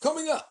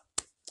 Coming up,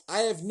 I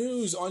have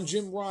news on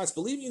Jim Ross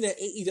believing that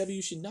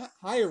AEW should not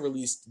hire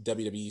released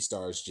WWE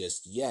stars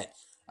just yet.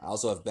 I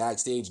also have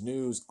backstage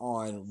news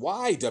on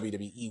why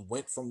WWE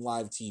went from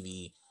live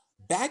TV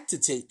back to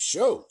tape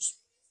shows.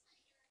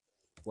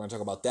 We're going to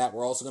talk about that.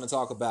 We're also going to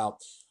talk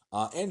about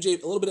a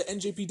little bit of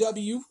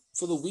NJPW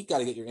for the week. Got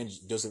to get your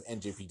dose of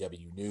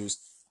NJPW news.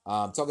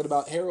 Talking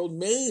about Harold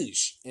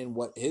Meij and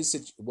what his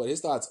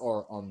thoughts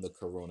are on the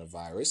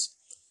coronavirus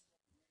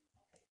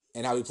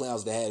and how he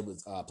plows ahead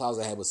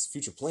with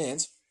future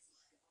plans.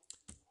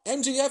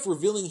 MJF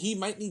revealing he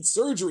might need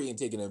surgery and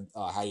taking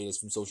a hiatus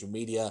from social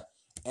media.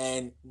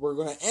 And we're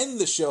going to end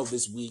the show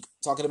this week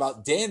talking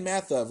about Dan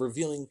Matha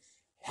revealing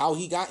how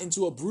he got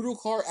into a brutal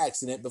car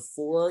accident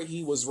before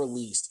he was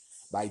released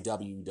by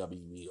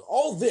WWE.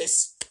 All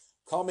this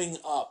coming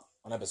up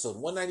on episode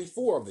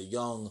 194 of the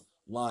Young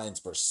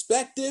Lions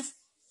Perspective.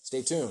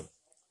 Stay tuned.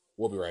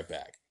 We'll be right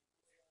back.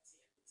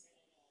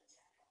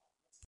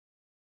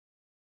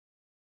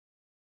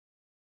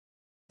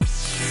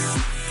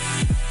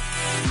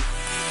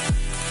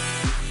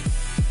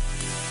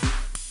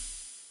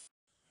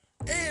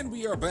 And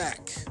we are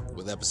back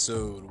with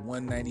episode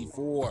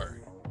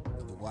 194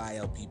 of the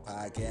YLP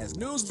podcast,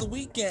 news of the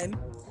weekend.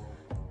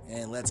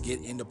 And let's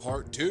get into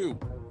part 2.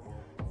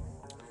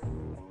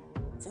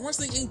 From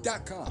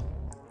WrestlingInc.com,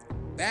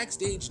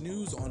 backstage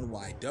news on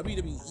why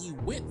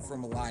WWE went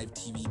from live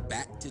TV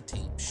back to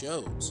tape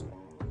shows.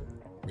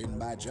 Written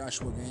by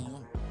Joshua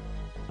Gagnon.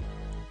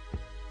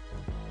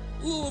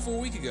 A little over a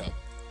week ago,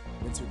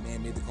 Vince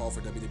McMahon made the call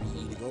for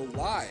WWE to go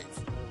live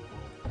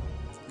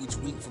each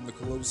week from the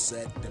closed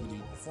set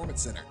WWE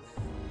Performance Center.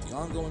 With the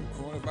ongoing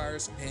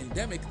coronavirus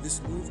pandemic,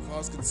 this move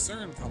caused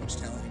concern with how much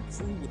talent and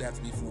crew would have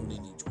to be flown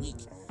in each week.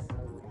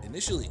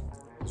 Initially,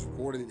 it was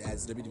reported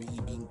as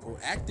WWE being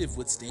proactive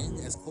with staying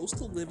as close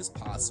to live as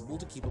possible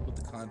to keep up with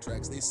the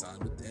contracts they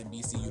signed with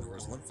NBC,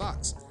 Universal, and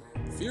Fox.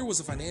 The fear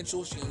was a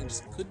financial change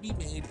could be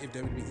made if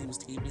WWE was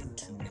taping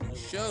too many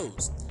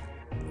shows.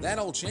 That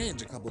all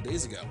changed a couple of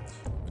days ago,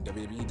 when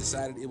WWE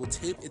decided it would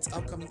tape its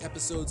upcoming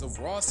episodes of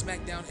Raw,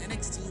 SmackDown,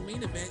 NXT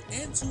Main Event,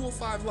 and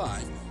 205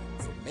 Live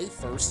from May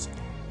 1st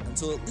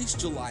until at least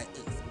July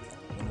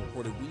 8th. One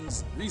reported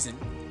reason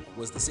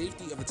was the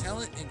safety of the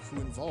talent and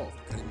crew involved,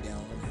 cutting down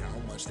on how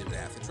much they would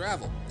have to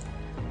travel.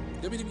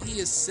 WWE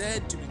is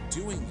said to be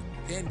doing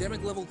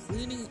pandemic-level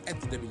cleaning at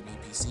the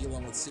WBPC,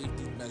 along with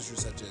safety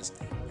measures such as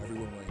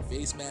everyone wearing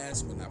face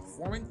masks when not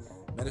performing,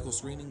 medical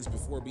screenings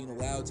before being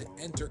allowed to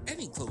enter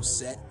any closed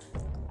set,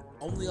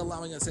 only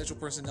allowing essential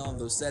personnel on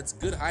those sets,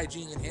 good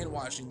hygiene and hand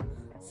washing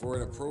for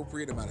an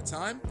appropriate amount of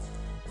time,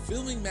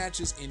 filming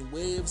matches in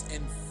waves,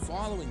 and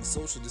following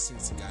social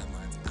distancing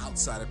guidelines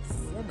outside of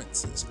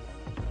performances.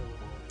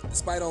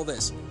 Despite all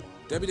this,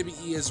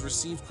 WWE has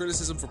received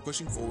criticism for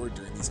pushing forward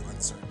during these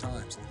uncertain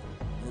times.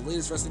 In the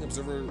latest Wrestling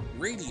Observer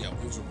Radio,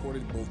 it was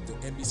reported both the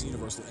NBC,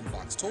 Universal, and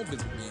Fox told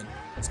Vince McMahon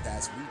this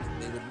past week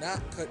they would not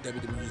cut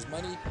WWE's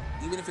money,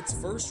 even if it's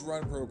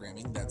first-run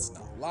programming that's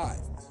not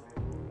live.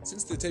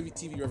 Since the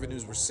TV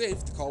revenues were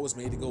safe, the call was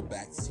made to go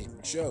back to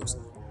taping shows.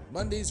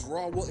 Monday's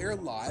Raw will air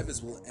live,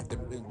 as will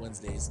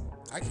Wednesdays.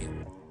 I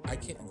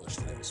can't English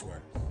today, I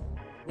swear.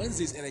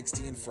 Wednesday's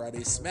NXT and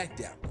Friday's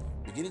SmackDown.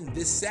 Beginning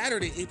this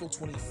Saturday, April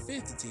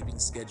 25th, the taping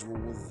schedule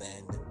will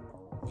then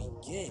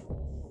begin.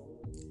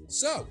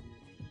 So,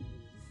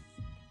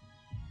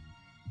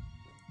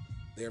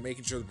 they are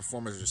making sure the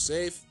performers are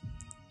safe.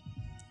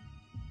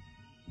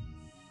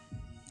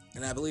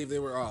 And I believe they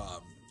were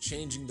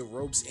changing the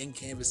ropes and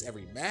canvas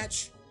every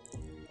match.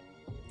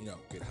 You know,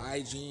 good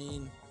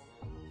hygiene,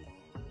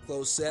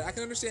 closed set. I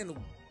can understand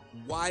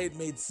why it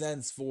made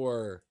sense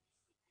for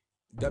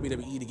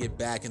WWE to get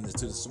back into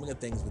the swing of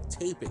things with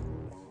taping.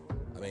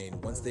 I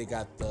mean, once they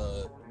got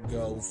the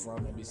go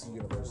from NBC,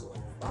 Universal,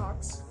 and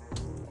Fox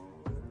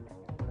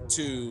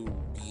to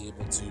be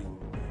able to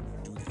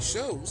do these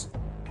shows,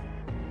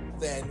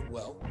 then,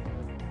 well,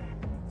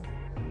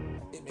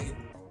 it made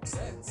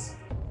sense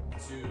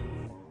to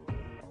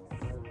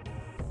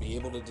be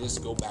able to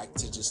just go back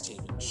to just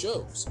taping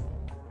shows.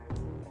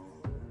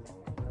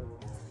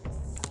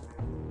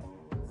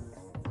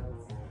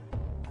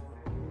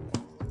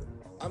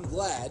 I'm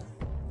glad,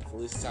 for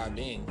at least the time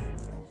being,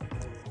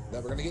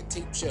 that we're going to get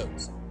taped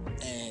shows,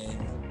 and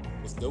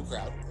with no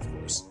crowd, of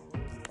course,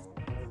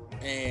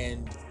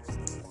 and,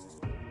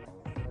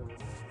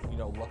 you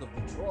know, luck of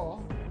the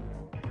draw,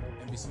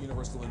 NBC,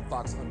 Universal, and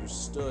Fox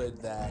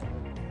understood that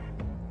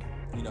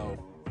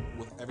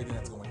with everything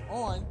that's going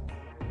on,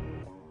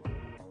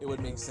 it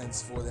would make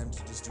sense for them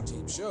to just do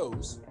tape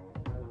shows,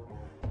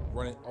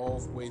 run it all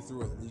the way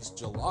through at least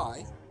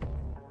July.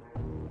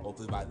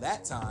 Hopefully by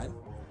that time,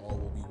 all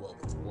will be well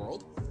with the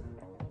world.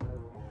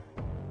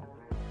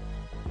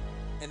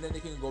 And then they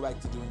can go back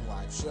to doing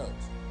live shows.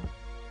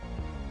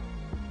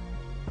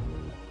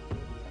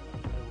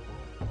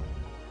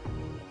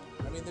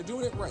 I mean, they're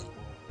doing it right.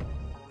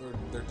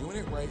 They're doing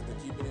it right. They're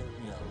keeping it,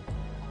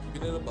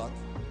 keeping it a buck.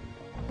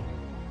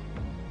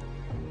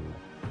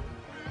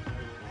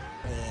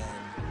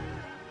 And,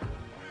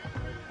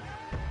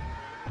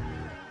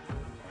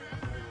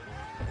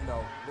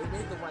 they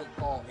made the right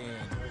call in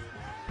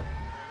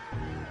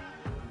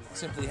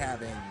simply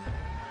having,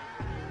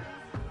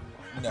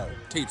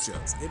 tape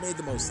shows. It made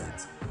the most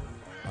sense.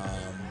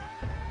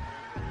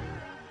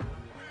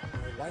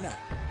 Why not?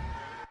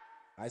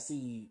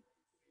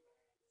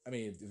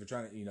 If we're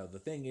trying to, the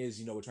thing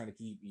is, we're trying to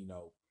keep,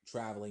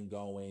 traveling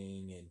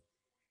going and,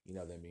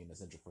 them being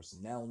essential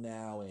personnel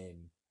now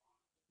and,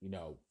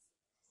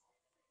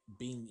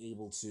 being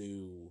able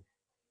to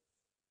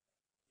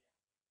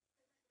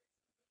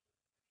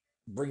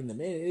bring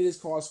them in, it is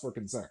cause for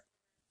concern.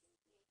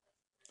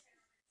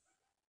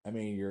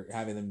 You're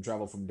having them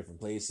travel from different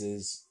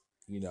places,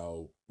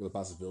 where the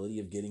possibility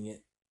of getting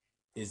it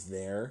is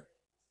there,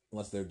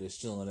 unless they're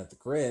just chilling at the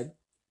crib,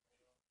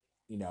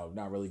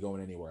 not really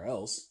going anywhere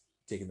else,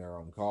 taking their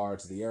own car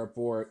to the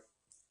airport,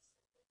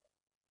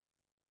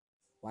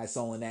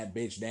 Lysoling that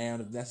bitch down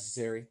if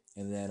necessary,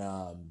 and then,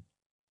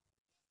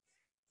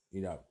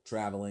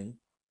 traveling,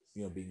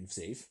 being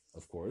safe,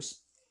 of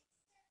course,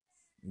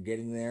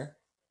 getting there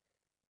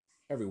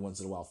every once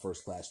in a while,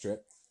 first class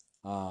trip,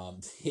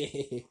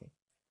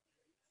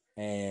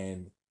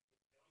 and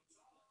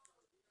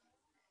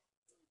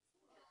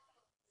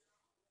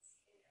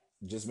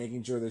just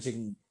making sure they're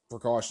taking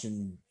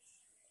precaution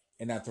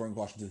and not throwing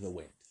caution to the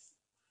wind,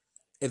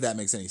 if that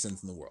makes any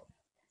sense in the world.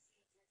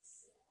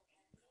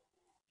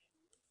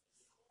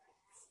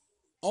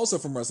 Also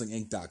from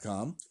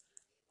WrestlingInc.com,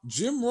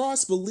 Jim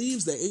Ross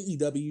believes that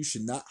AEW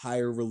should not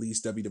hire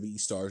released WWE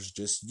stars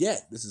just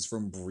yet. This is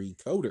from Bree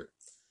Coder.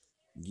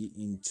 Get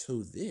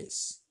into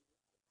this.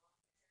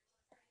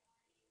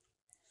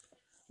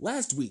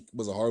 Last week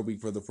was a hard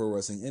week for the pro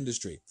wrestling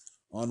industry.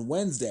 On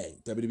Wednesday,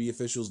 WWE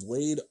officials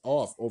laid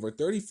off over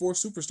 34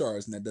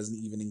 superstars, and that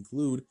doesn't even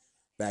include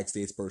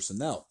backstage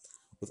personnel.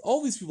 With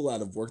all these people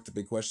out of work, the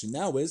big question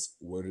now is,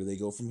 where do they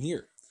go from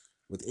here?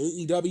 With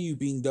AEW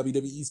being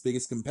WWE's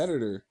biggest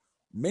competitor,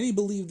 many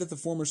believe that the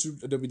former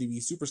WWE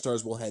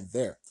superstars will head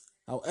there.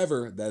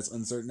 However, that is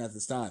uncertain at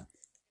this time.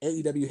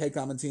 AEW head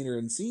commentator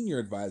and senior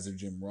advisor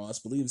Jim Ross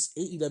believes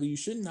AEW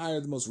shouldn't hire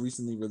the most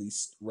recently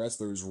released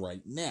wrestlers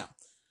right now.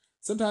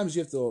 Sometimes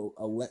you have to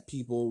let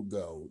people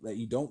go that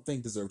you don't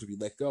think deserve to be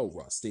let go,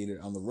 Ross stated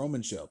on The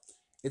Roman Show.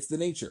 It's the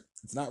nature.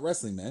 It's not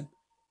wrestling, man.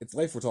 It's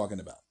life we're talking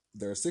about.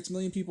 There are 6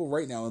 million people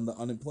right now on the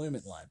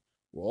unemployment line.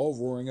 We're all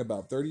roaring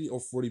about 30 or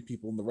 40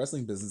 people in the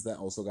wrestling business that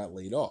also got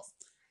laid off.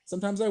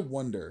 Sometimes I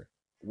wonder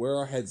where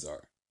our heads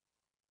are.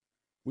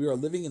 We are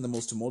living in the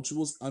most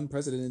tumultuous,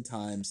 unprecedented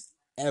times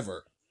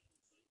ever.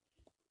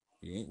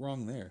 You ain't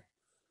wrong there.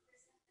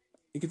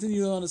 He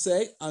continued on to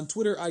say, on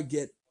Twitter I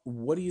get,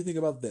 what do you think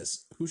about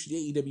this? Who should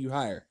AEW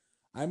hire?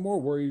 I'm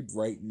more worried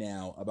right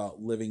now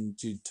about living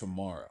to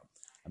tomorrow.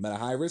 I'm at a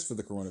high risk for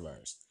the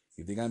coronavirus.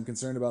 You think I'm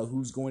concerned about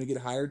who's going to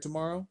get hired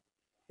tomorrow?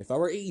 If I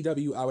were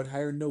AEW, I would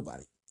hire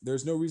nobody.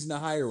 There's no reason to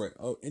hire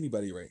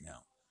anybody right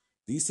now.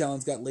 These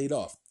talents got laid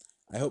off.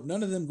 I hope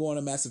none of them go on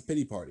a massive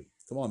pity party.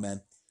 Come on,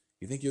 man.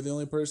 You think you're the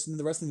only person in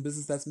the wrestling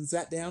business that's been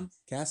sat down,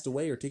 cast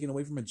away, or taken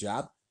away from a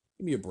job?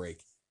 Give me a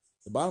break.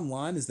 The bottom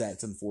line is that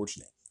it's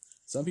unfortunate.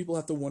 Some people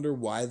have to wonder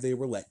why they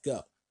were let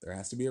go. There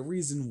has to be a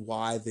reason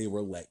why they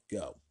were let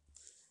go.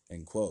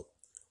 End quote.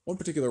 One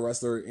particular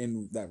wrestler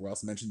that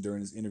Ross mentioned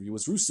during his interview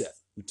was Rusev,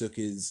 who took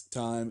his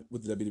time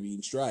with the WWE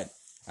in stride.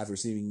 After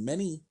receiving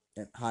many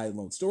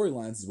high-low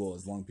storylines as well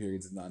as long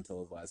periods of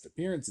non-televised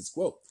appearances,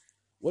 quote,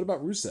 what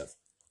about Rusev?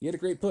 He had a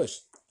great push.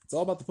 It's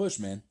all about the push,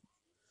 man.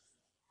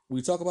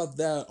 We talk about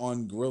that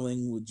on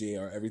Grilling with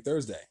JR every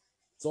Thursday.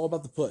 It's all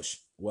about the push.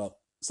 Well,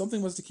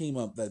 something must have came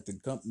up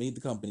that made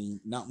the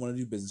company not want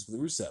to do business with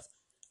Rusev.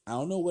 I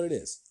don't know what it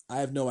is. I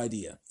have no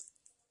idea.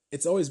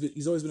 He's always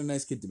been a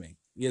nice kid to me.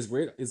 He has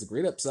a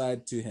great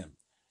upside to him.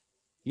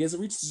 He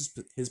hasn't reached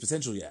his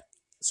potential yet,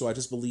 so I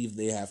just believe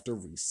they have to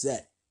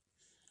reset.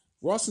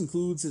 Ross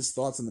concludes his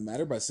thoughts on the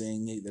matter by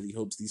saying that he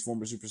hopes these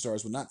former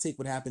superstars will not take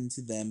what happened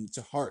to them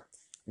to heart.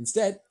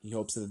 Instead, he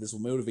hopes that this will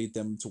motivate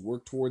them to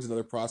work towards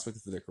another prospect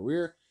for their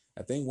career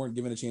that they weren't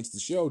given a chance to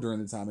show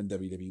during the time in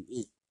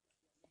WWE.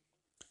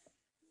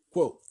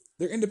 Quote,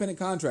 they're independent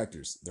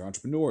contractors. They're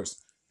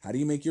entrepreneurs. How do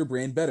you make your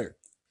brand better?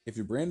 If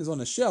your brand is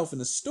on a shelf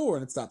in a store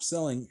and it stops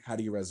selling, how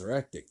do you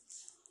resurrect it?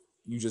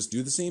 You just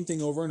do the same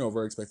thing over and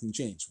over expecting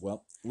change.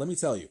 Well, let me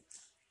tell you,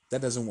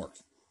 that doesn't work.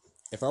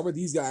 If I were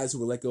these guys who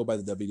were let go by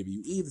the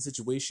WWE, the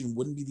situation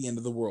wouldn't be the end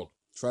of the world.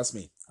 Trust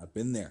me, I've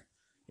been there.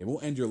 It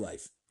won't end your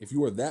life. If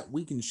you are that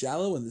weak and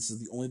shallow and this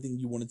is the only thing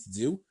you wanted to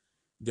do,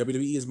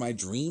 WWE is my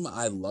dream.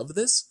 I love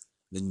this.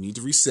 Then you need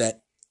to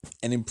reset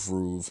and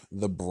improve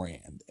the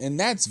brand. And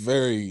that's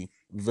very,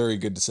 very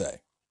good to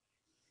say.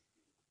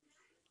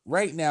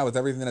 Right now, with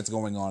everything that's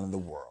going on in the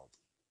world,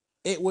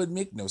 it would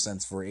make no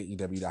sense for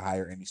AEW to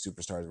hire any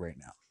superstars right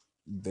now.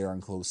 They're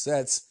on close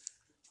sets.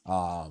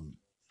 I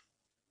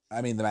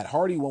mean, the Matt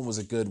Hardy one was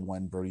a good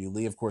one. Brody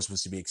Lee, of course,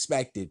 was to be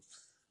expected.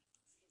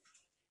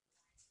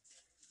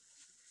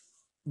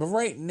 But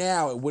right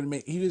now, it wouldn't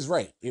make. He was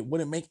right. It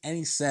wouldn't make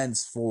any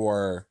sense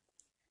for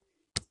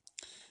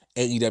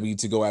AEW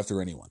to go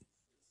after anyone.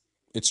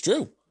 It's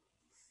true.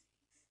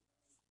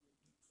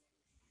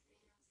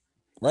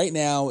 Right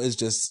now is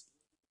just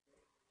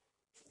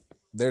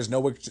there's no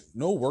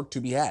work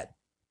to be had.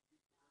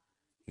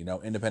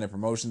 Independent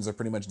promotions are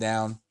pretty much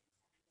down.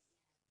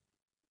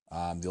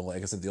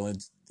 Like I said, the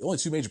only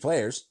two major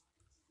players,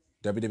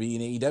 WWE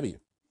and AEW.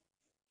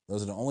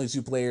 Those are the only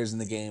two players in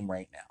the game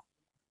right now.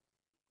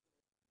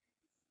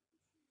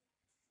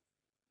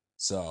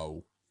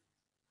 So,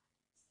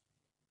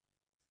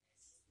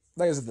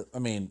 like I said,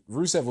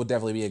 Rusev will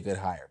definitely be a good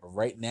hire, but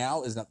right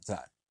now is not the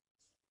time.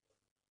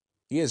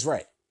 He is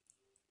right.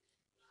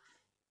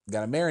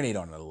 Got to marinate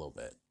on it a little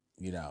bit.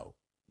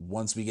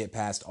 Once we get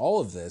past all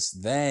of this,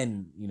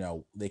 then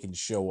they can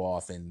show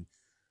off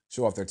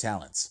their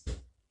talents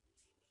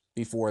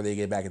before they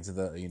get back into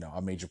the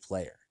a major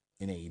player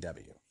in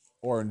AEW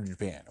or in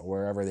Japan or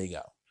wherever they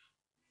go.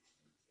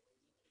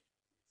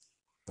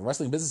 The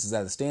wrestling business is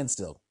at a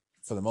standstill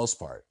for the most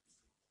part.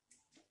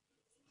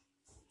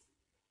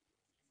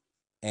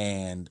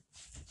 And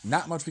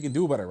not much we can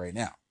do about it right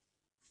now.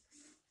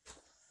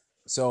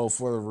 So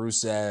for the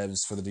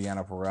Rusevs, for the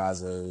Deonna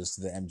Purrazos,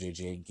 the MJ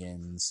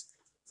Jenkins,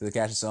 to the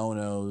Cassius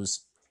Ohnos,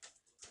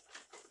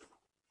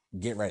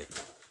 get ready.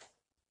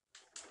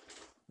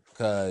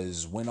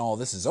 Because when all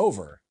this is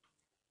over,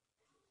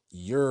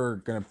 you're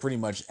gonna pretty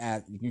much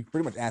ask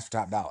for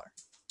top dollar.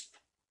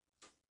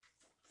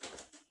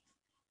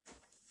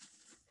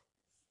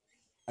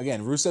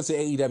 Again, Rusev to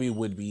AEW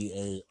would be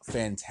a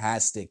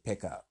fantastic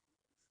pickup.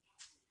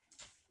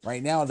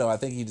 Right now, though, I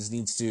think he just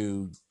needs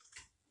to,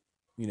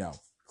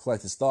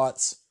 collect his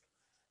thoughts,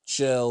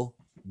 chill,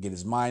 get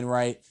his mind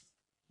right,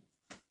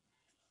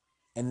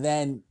 and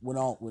then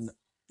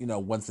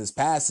once this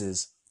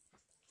passes,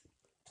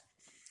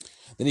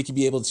 then he can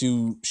be able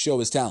to show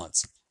his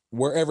talents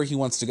wherever he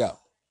wants to go.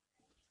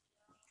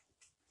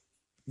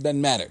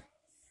 Doesn't matter.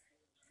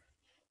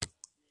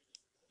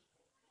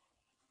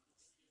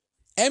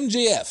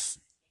 MJF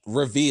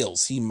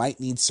reveals he might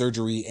need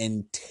surgery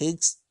and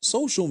takes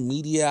social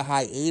media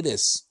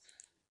hiatus.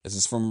 This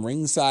is from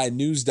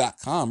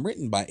ringsidenews.com,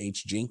 written by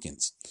H.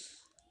 Jenkins.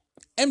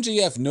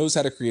 MJF knows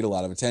how to create a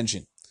lot of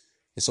attention.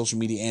 His social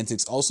media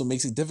antics also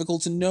makes it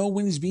difficult to know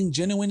when he's being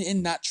genuine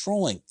and not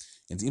trolling.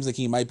 It seems like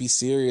he might be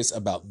serious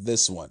about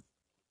this one.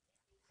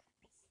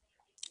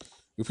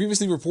 We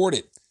previously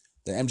reported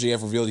that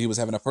MJF revealed he was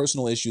having a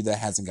personal issue that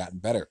hasn't gotten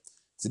better.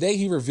 Today,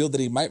 he revealed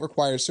that he might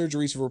require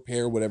surgery to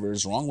repair whatever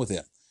is wrong with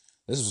him.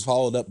 This was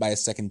followed up by a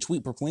second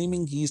tweet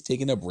proclaiming he's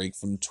taking a break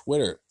from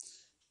Twitter.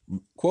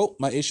 Quote,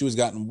 "My issue has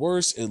gotten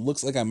worse. It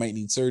looks like I might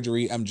need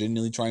surgery. I'm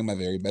genuinely trying my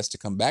very best to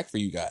come back for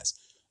you guys.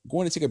 I'm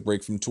going to take a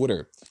break from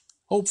Twitter.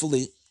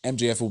 Hopefully,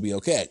 MJF will be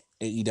okay.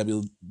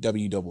 AEW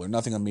Double or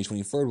Nothing on May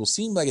 23rd will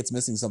seem like it's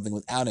missing something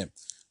without him.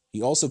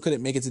 He also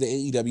couldn't make it to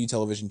the AEW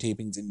television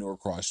tapings in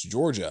Norcross,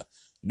 Georgia.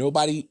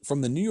 Nobody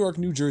from the New York,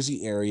 New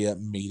Jersey area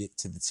made it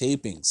to the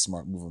tapings.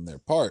 Smart move on their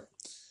part."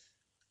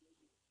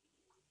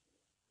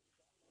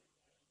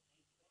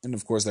 And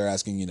of course, they're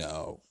asking,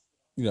 do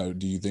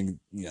you think,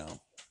 do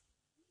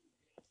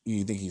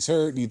you think he's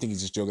hurt? Do you think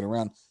he's just joking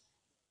around?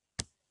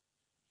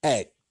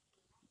 Hey,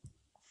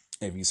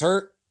 if he's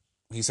hurt,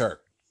 he's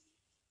hurt.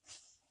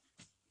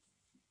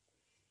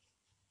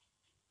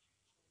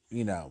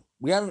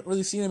 We haven't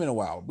really seen him in a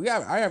while.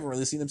 I haven't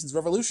really seen him since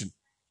Revolution.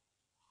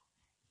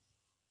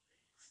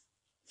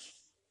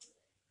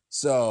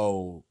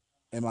 So,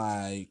 am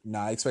I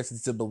not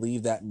expected to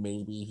believe that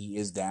maybe he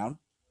is down?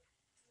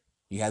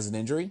 He has an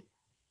injury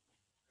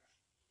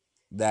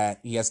that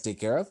he has to take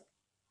care of?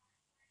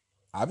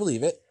 I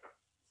believe it.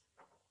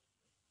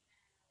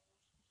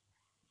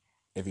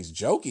 If he's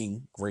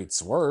joking, great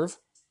swerve.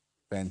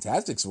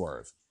 Fantastic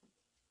swerve.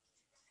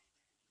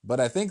 But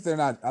I think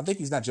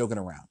he's not joking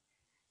around.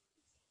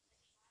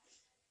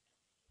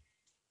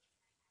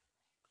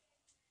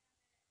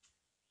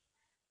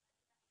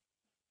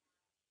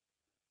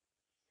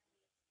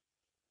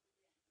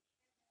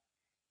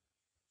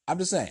 I'm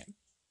just saying,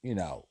 you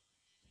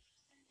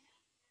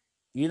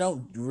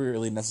don't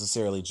really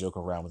necessarily joke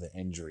around with an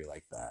injury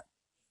like that.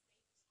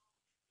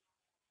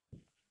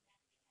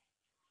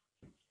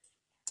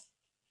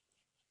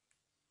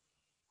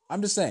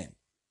 I'm just saying.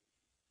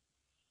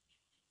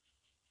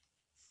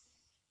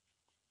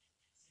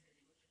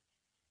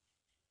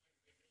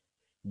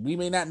 We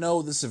may not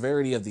know the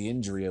severity of the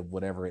injury of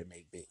whatever it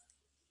may be.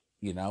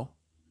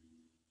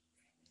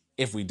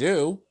 If we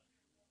do,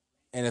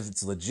 and if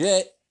it's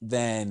legit,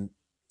 then,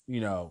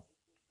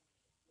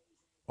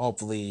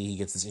 hopefully he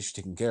gets this issue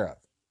taken care of.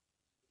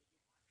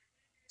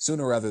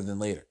 sooner rather than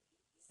later,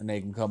 and they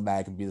can come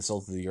back and be the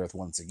salt of the earth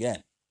once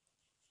again.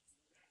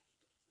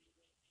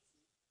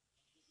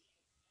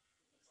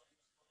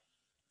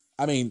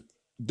 I mean,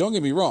 don't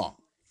get me wrong.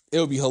 It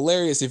would be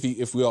hilarious if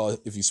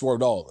he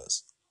swerved all of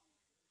us.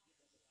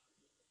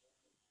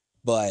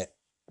 But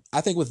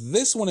I think with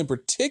this one in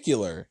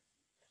particular,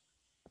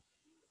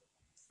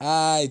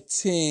 I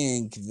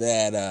think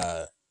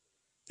that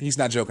he's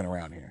not joking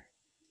around here.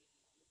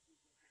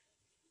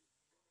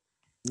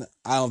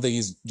 I don't think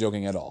he's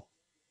joking at all.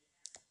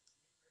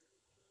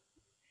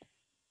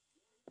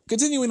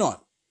 Continuing on.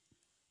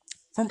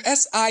 From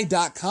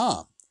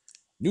SI.com,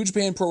 New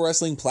Japan Pro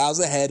Wrestling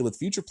plows ahead with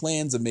future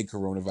plans amid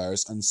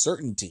coronavirus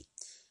uncertainty.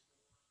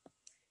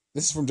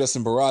 This is from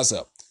Justin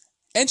Barraza.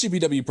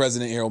 NJPW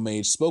President Harold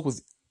Meij spoke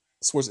with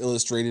Sports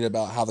Illustrated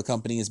about how the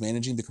company is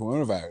managing the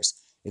coronavirus,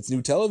 its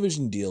new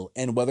television deal,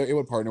 and whether it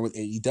would partner with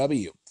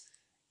AEW.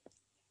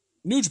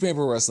 New Japan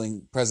Pro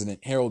Wrestling President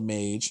Harold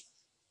Meij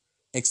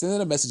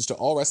extended a message to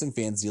all wrestling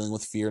fans dealing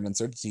with fear and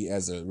uncertainty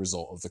as a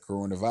result of the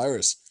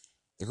coronavirus.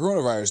 The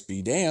coronavirus,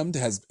 be damned,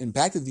 has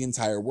impacted the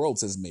entire world,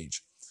 says Meij.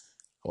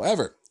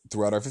 However,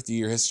 throughout our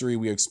 50-year history,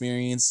 we have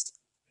experienced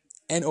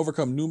and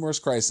overcome numerous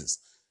crises.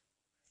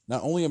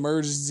 Not only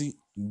emerging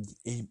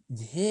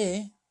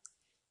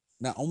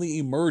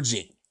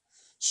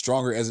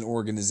stronger as an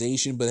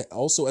organization, but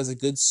also as a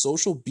good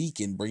social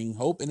beacon, bringing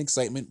hope and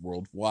excitement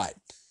worldwide.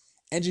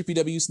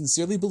 NJPW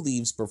sincerely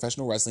believes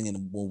professional wrestling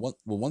and will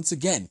once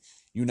again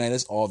unite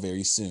us all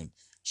very soon,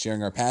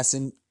 sharing our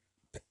passion.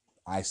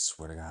 I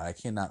swear to God, I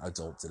cannot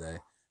adult today.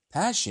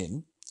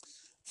 Passion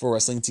for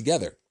wrestling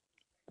together.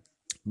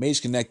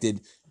 Meij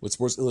connected with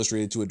Sports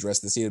Illustrated to address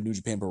the state of New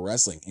Japan Pro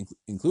Wrestling,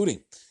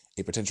 including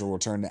a potential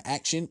return to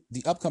action,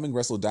 the upcoming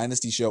Wrestle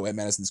Dynasty show at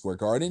Madison Square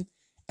Garden,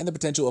 and the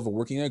potential of a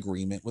working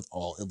agreement with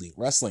All Elite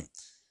Wrestling.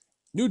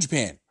 New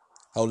Japan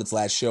held its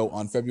last show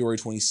on February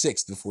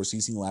 26th before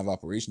ceasing live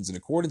operations in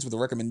accordance with a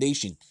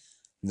recommendation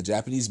from the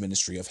Japanese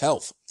Ministry of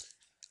Health.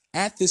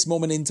 At this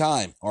moment in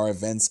time, our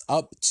events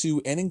up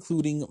to and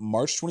including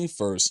March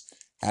 21st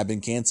have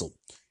been canceled.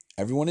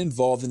 Everyone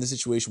involved in the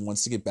situation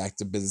wants to get back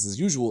to business as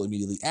usual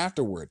immediately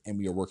afterward, and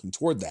we are working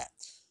toward that.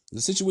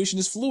 The situation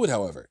is fluid,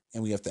 however,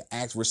 and we have to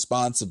act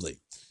responsibly.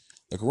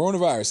 The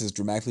coronavirus has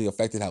dramatically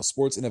affected how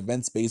sports and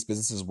events-based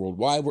businesses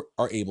worldwide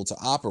are able to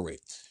operate.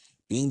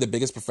 Being the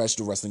biggest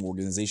professional wrestling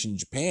organization in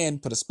Japan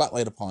put a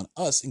spotlight upon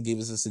us and gave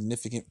us a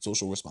significant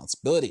social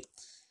responsibility.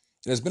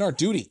 It has been our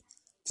duty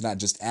to not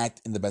just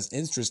act in the best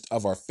interest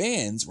of our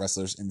fans,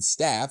 wrestlers, and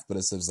staff, but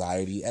of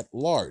society at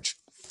large.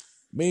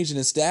 Meij and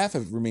his staff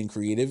have remained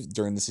creative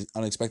during this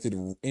unexpected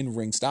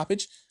in-ring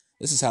stoppage.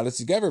 This is how the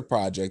Together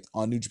project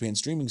on New Japan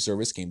streaming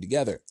service came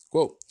together.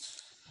 Quote,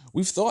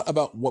 we've thought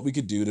about what we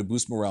could do to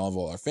boost morale of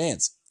all our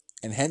fans,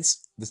 and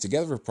hence this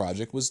Together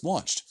project was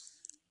launched.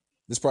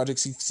 This project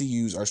seeks to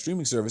use our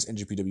streaming service,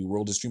 NJPW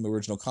World, to stream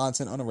original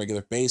content on a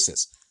regular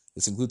basis.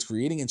 This includes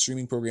creating and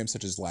streaming programs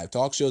such as live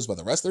talk shows by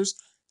the wrestlers,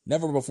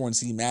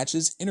 never-before-seen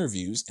matches,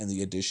 interviews, and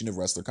the addition of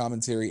wrestler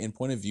commentary and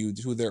point of view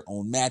to their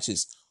own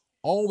matches,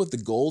 all with the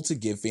goal to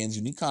give fans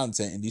unique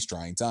content in these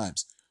trying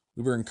times.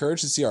 We were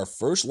encouraged to see our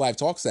first live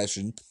talk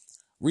session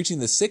reaching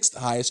the 6th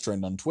highest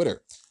trend on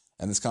Twitter,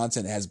 and this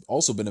content has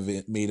also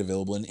been made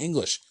available in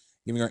English,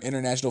 giving our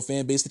international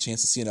fan base the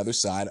chance to see another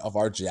side of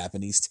our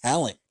Japanese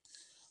talent.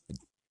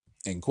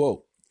 End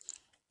quote.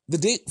 The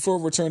date for a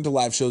return to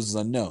live shows is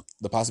unknown.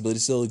 The possibility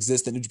still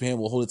exists that New Japan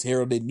will hold its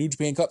heralded New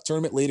Japan Cup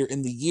tournament later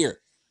in the year,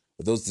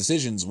 but those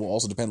decisions will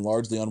also depend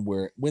largely on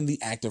when the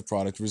active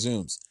product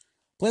resumes.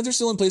 Plans are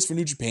still in place for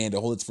New Japan to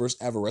hold its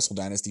first ever Wrestle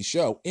Dynasty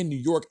show in New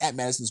York at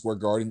Madison Square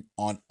Garden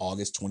on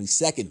August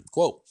 22nd.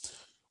 Quote,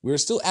 we are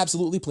still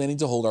absolutely planning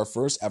to hold our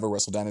first ever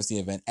Wrestle Dynasty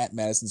event at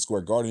Madison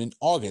Square Garden in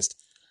August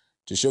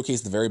to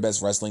showcase the very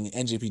best wrestling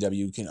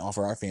NJPW can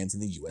offer our fans in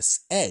the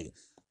USA.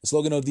 The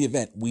slogan of the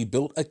event, We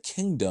Built a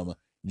Kingdom,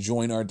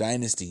 Join Our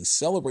Dynasty,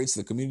 celebrates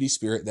the community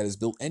spirit that has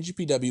built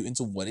NJPW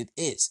into what it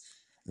is.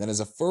 And that is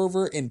a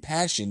fervor and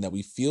passion that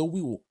we feel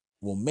we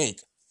will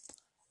make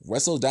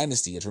Wrestle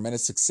Dynasty a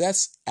tremendous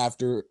success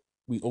after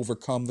we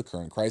overcome the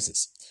current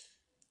crisis.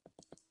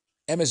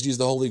 MSG is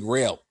the holy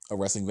grail of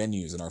wrestling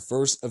venues, and our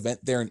first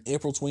event there in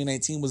April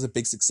 2019 was a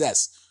big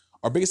success.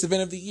 Our biggest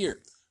event of the year,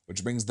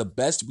 which brings the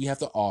best we have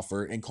to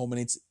offer and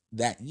culminates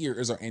that year,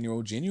 is our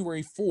annual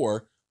January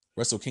 4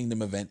 Wrestle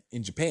Kingdom event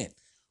in Japan.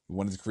 We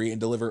wanted to create and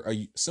deliver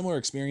a similar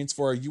experience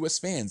for our U.S.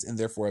 fans, and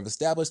therefore have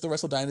established the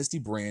Wrestle Dynasty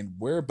brand,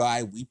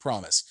 whereby we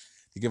promise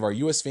to give our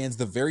U.S. fans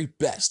the very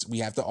best we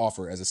have to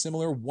offer as a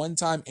similar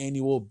one-time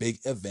annual big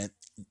event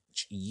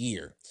each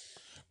year.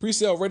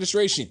 Pre-sale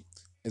registration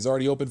is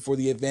already open for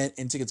the event,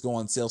 and tickets go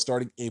on sale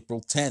starting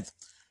April 10th.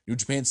 New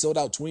Japan sold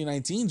out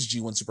 2019's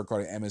G1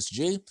 Supercard at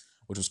MSG,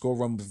 which was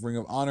co-run with Ring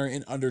of Honor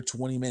in under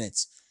 20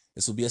 minutes.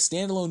 This will be a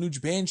standalone New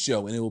Japan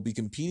show, and it will be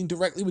competing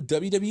directly with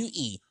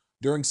WWE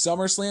during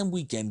SummerSlam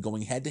weekend,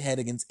 going head-to-head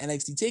against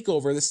NXT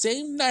TakeOver the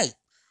same night,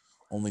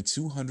 only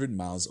 200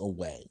 miles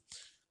away.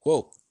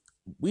 Quote,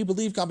 we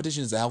believe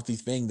competition is a healthy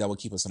thing that will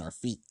keep us on our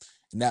feet,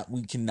 and that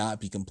we cannot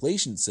be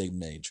complacent, said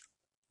Meij.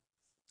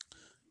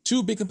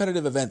 Two big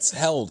competitive events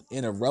held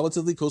in a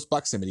relatively close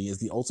proximity is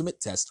the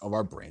ultimate test of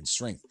our brand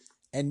strength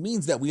and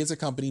means that we as a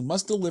company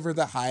must deliver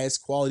the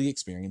highest quality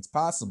experience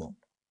possible.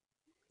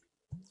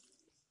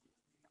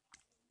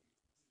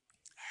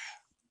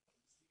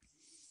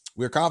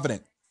 We are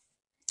confident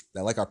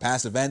that, like our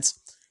past events,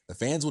 the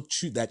fans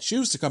that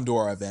choose to come to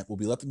our event will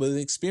be left with an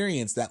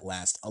experience that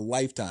lasts a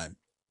lifetime.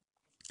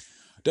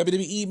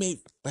 WWE made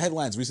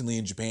headlines recently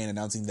in Japan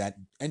announcing that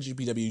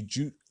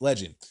NJPW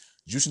legend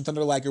Jushin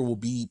Thunder Liger will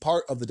be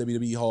part of the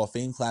WWE Hall of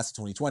Fame class of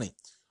 2020.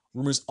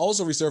 Rumors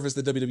also resurfaced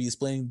that WWE is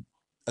planning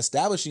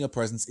establishing a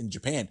presence in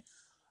Japan,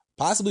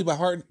 possibly by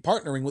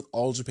partnering with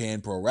All Japan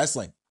Pro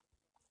Wrestling.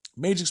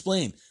 Mage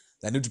explained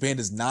that New Japan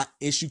does not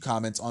issue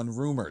comments on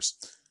rumors.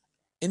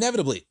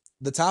 Inevitably,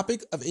 the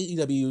topic of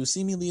AEW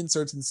seemingly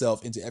inserts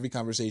itself into every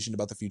conversation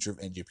about the future of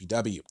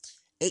NJPW.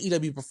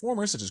 AEW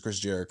performers such as Chris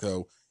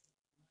Jericho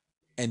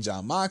and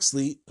Jon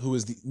Moxley, who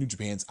is the New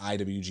Japan's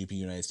IWGP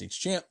United States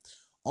champ,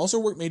 also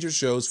worked major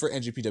shows for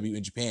NJPW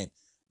in Japan.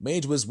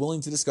 Mage was willing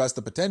to discuss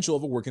the potential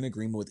of a working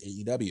agreement with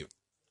AEW.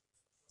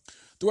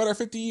 Throughout our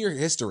 50-year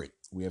history,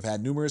 we have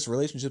had numerous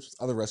relationships with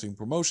other wrestling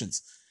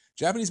promotions.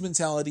 Japanese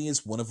mentality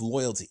is one of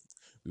loyalty.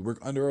 We work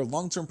under a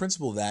long-term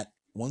principle that,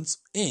 once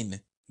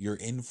in, you're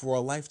in for a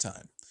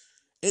lifetime.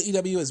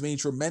 AEW has made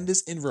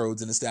tremendous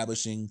inroads in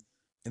establishing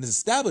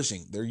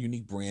their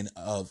unique brand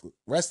of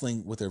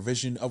wrestling with their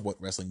vision of what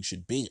wrestling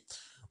should be.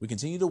 We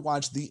continue to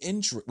watch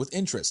with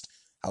interest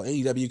how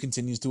AEW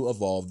continues to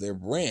evolve their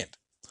brand.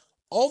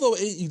 Although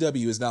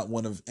AEW is not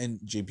one of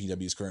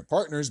NJPW's current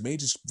partners,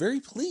 Mage is very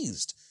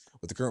pleased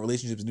with the current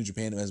relationships New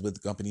Japan has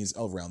with companies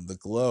around the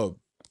globe.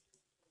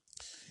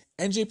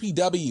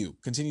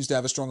 NJPW continues to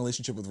have a strong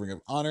relationship with Ring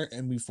of Honor,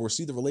 and we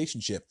foresee the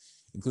relationship,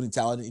 including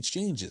talent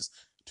exchanges,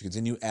 to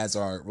continue as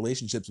our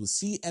relationships with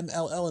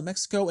CMLL in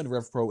Mexico and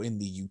RevPro in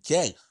the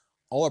UK.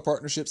 All our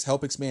partnerships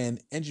help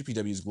expand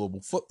NJPW's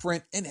global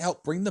footprint and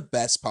help bring the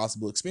best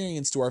possible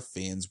experience to our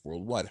fans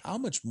worldwide. How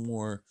much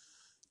more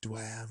do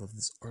I have of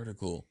this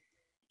article?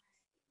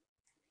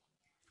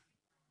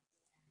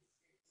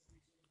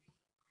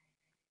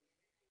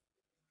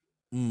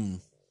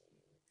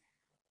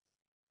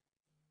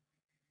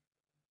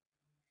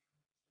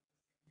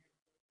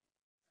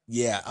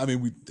 Yeah, I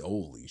mean,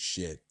 holy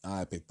shit.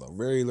 I picked a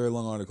very, very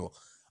long article.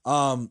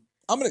 I'm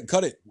going to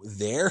cut it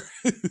there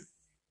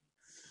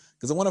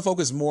because I want to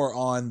focus more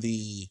on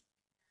the,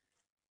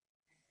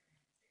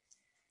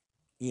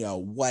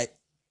 what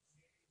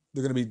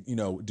they're going to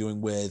be,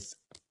 doing with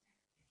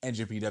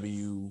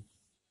NJPW,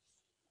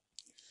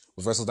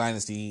 with Wrestle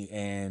Dynasty,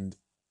 and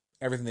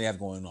everything they have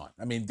going on.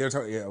 I mean, they're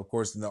talking, of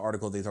course, in the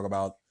article, they talk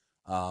about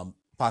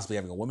possibly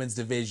having a women's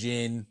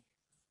division.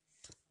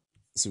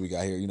 So we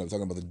got here,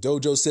 talking about the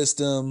dojo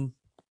system.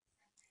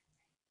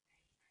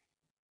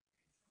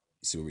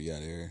 Let's see what we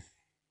got here.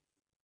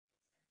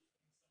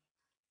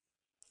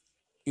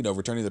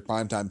 Returning to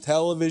primetime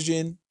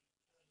television.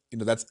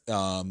 That's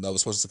that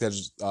was supposed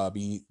to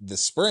be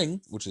this spring,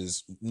 which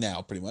is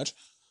now pretty much.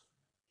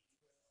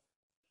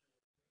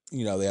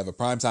 They have a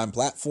primetime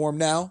platform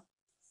now.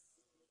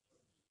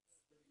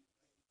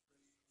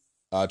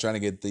 Trying to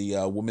get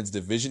the women's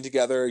division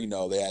together.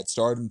 They had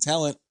Stardom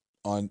Talent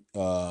on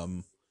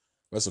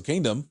Wrestle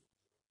Kingdom.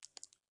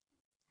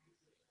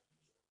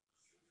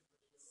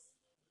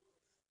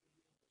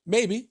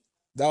 Maybe.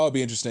 That would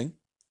be interesting.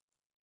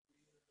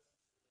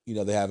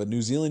 They have a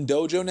New Zealand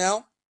dojo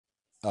now,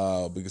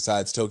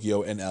 besides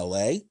Tokyo and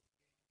LA.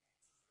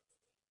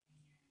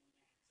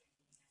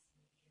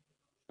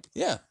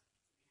 Yeah.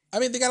 I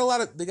mean, they got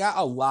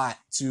a lot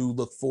to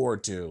look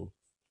forward to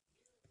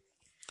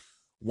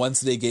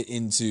once they get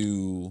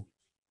into,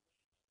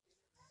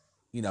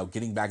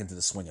 getting back into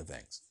the swing of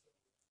things.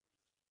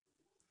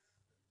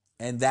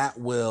 And that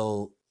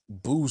will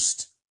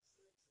boost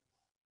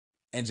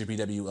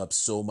NJPW up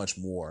so much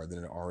more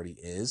than it already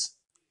is.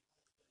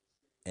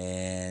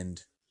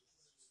 And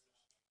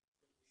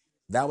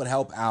that would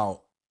help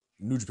out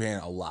New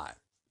Japan a lot,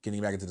 getting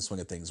back into the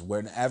swing of things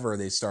whenever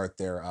they start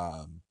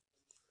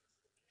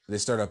they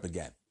start up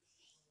again.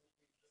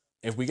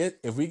 If we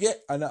get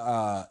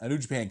a New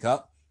Japan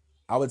Cup,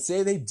 I would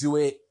say they do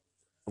it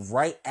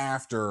right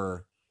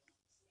after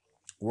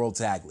World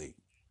Tag League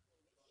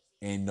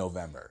in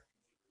November.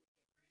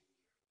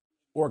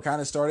 Or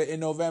kind of started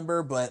in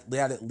November, but they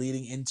had it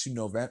leading into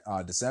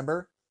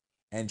December,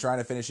 and trying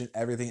to finish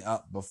everything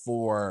up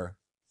before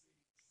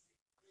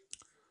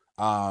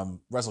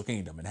Wrestle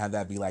Kingdom and have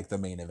that be like the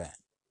main event.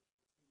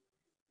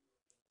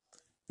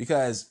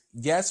 Because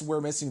yes,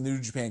 we're missing the New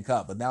Japan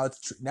Cup, but now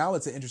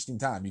it's an interesting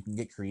time. You can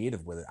get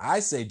creative with it. I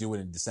say do it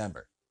in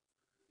December.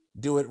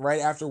 Do it right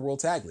after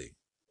World Tag League.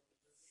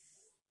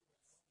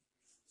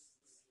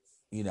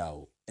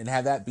 And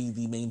have that be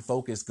the main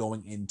focus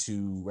going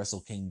into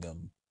Wrestle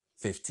Kingdom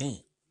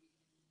 15.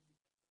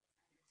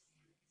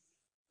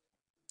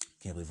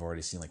 Can't believe I've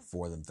already seen like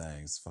 4 of them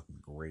things. Fucking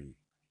great.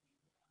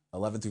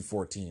 11 through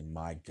 14,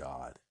 my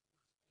God.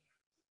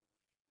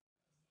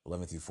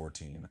 11 through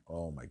 14.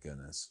 Oh my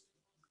goodness.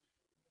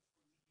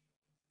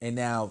 And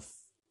now,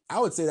 I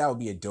would say that would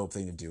be a dope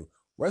thing to do.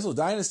 Wrestle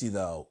Dynasty,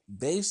 though,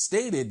 they've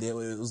stated that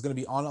it was going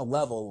to be on a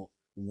level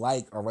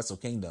like a Wrestle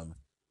Kingdom,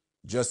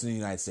 just in the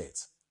United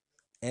States.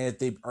 And if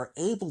they are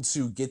able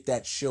to get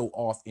that show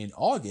off in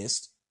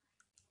August,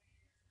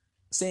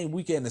 same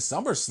weekend as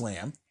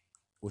SummerSlam,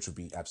 which would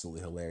be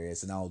absolutely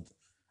hilarious. And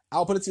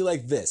I'll put it to you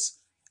like this.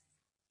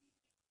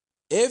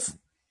 If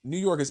New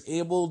York is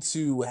able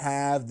to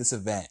have this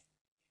event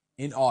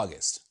in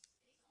August,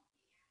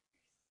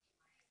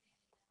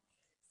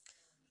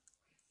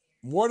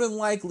 more than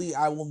likely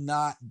I will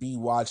not be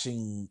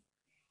watching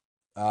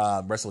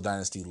Wrestle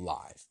Dynasty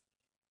live.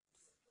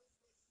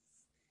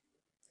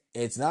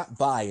 It's not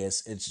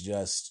bias. It's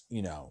just,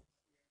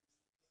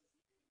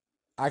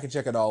 I can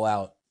check it all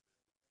out,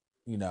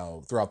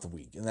 throughout the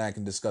week. And then I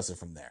can discuss it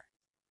from there.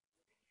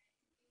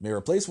 May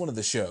replace one of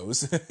the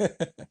shows.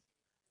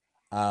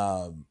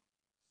 May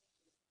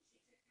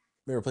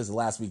replace it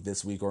last week,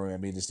 this week, or I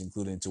may just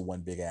include it into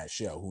one big ass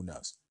show. Who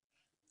knows?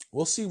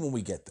 We'll see when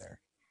we get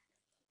there.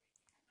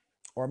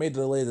 Or I may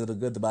delay the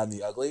good, the bad, and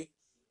the ugly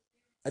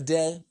a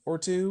day or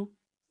two.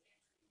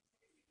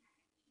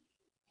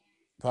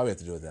 Probably have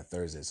to do it that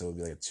Thursday, so it'll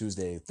be like a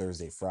Tuesday,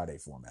 Thursday, Friday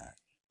format.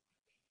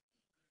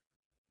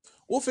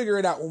 We'll figure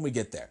it out when we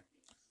get there.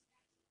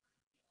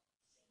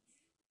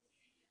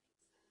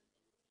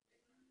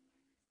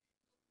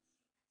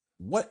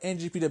 What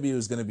NJPW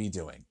is going to be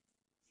doing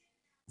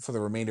for the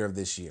remainder of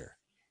this year,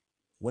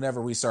 whenever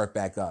we start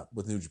back up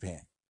with New Japan.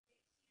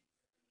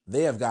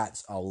 They have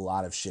got a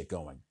lot of shit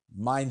going.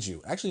 Mind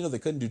you, actually, no, they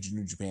couldn't do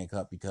New Japan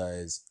Cup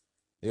because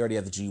they already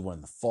have the G1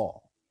 in the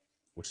fall,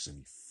 which is going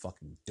to be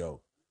fucking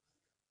dope.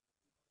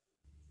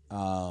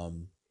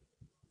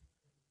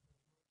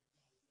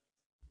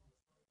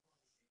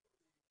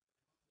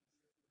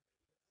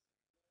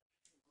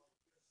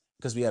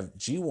 Because we have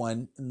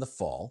G1 in the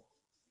fall,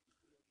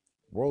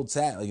 World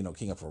Tag,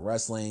 King of Pro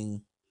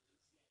Wrestling,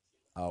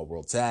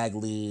 World Tag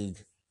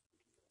League,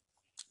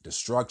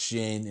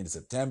 Destruction in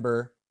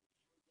September.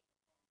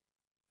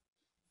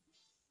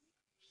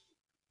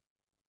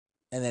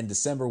 And then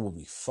December will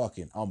be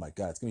fucking, oh my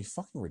God, it's going to be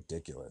fucking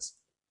ridiculous.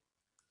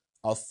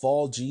 A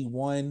fall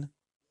G1.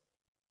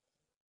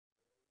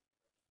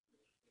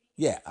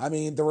 Yeah, I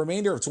mean, the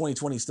remainder of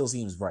 2020 still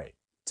seems bright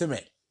to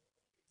me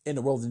in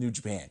the world of New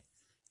Japan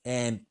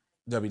and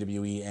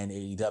WWE and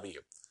AEW.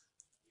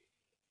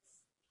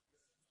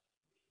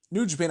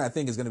 New Japan, I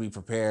think, is going to be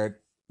prepared.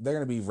 They're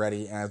going to be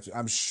ready. And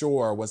I'm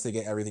sure once they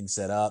get everything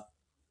set up,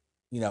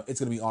 it's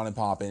going to be on and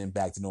popping and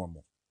back to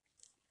normal.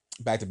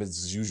 Back to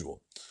business as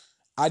usual.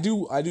 I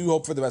do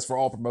hope for the best for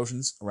all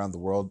promotions around the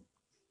world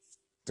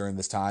during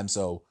this time.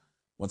 So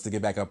once they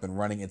get back up and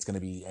running, it's going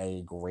to be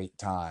a great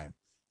time.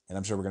 And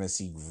I'm sure we're going to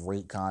see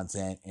great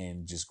content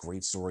and just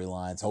great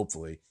storylines,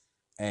 hopefully,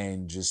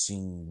 and just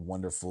seeing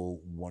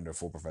wonderful,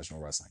 wonderful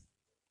professional wrestling.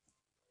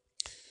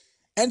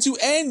 And to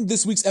end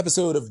this week's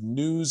episode of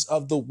News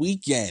of the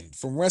Weekend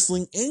from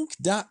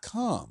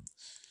WrestlingInc.com,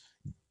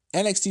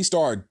 NXT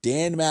star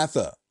Dan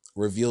Matha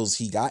reveals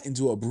he got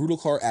into a brutal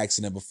car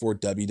accident before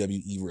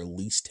WWE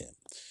released him.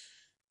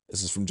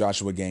 This is from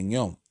Joshua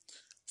Gagnon.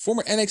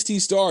 Former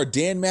NXT star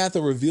Dan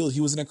Matha revealed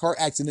he was in a car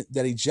accident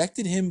that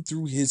ejected him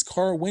through his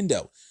car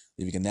window,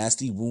 leaving a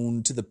nasty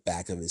wound to the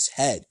back of his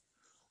head.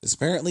 This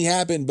apparently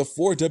happened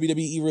before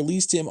WWE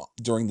released him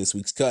during this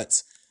week's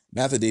cuts.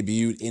 Matha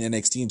debuted in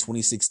NXT in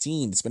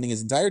 2016, spending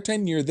his entire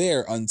tenure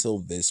there until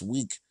this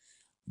week.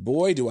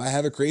 Boy, do I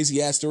have a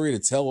crazy-ass story to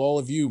tell all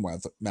of you,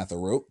 Matha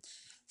wrote.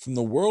 From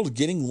the world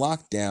getting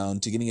locked down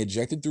to getting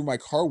ejected through my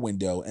car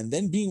window and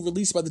then being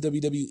released by the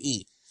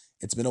WWE.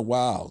 It's been a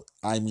wild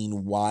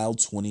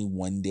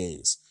 21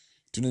 days.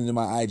 Tune into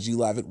my IG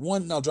Live at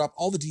 1 and I'll drop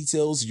all the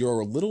details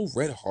your little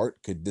red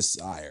heart could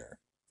desire.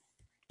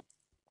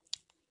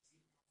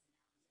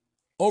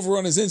 Over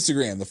on his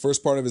Instagram, the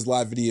first part of his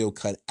live video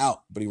cut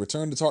out, but he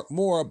returned to talk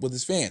more with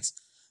his fans.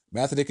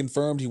 Matha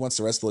confirmed he wants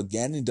to wrestle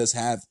again and does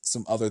have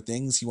some other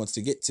things he wants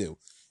to get to,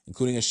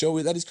 including a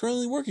show that he's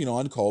currently working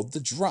on called The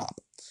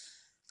Drop.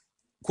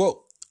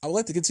 Quote, I would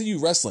like to continue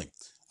wrestling.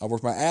 I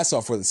worked my ass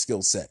off for the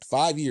skill set.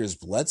 5 years,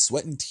 blood,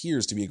 sweat, and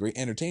tears to be a great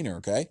entertainer,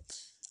 okay?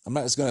 I'm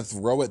not just going to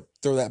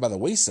throw that by the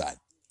wayside.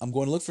 I'm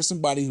going to look for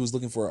somebody who's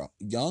looking for a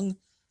young,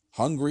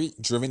 hungry,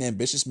 driven,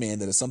 ambitious man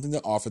that has something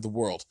to offer the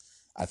world.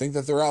 I think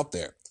that they're out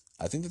there.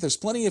 I think that there's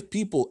plenty of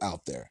people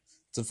out there.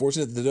 It's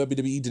unfortunate that the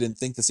WWE didn't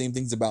think the same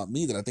things about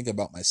me that I think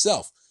about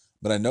myself.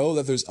 But I know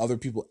that there's other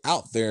people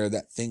out there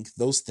that think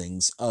those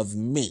things of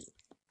me.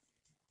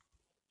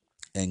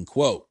 End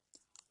quote.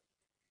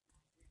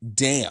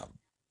 Damn.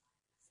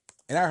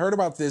 And I heard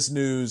about this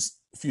news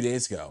a few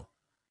days ago.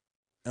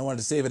 And I wanted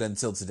to save it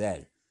until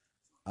today.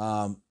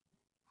 I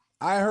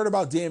heard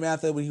about Dan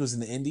Matha when he was in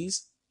the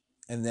Indies.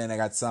 And then he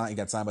got signed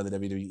by the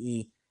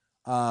WWE.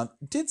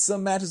 Did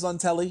some matches on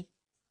telly.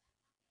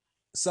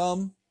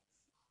 Some.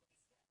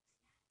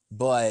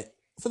 But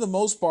for the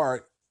most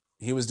part,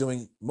 he was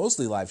doing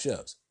mostly live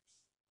shows.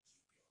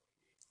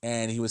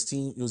 And he was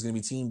going to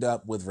be teamed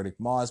up with Riddick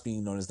Moss,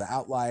 being known as the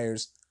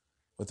Outliers,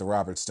 with the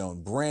Robert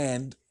Stone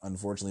brand.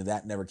 Unfortunately,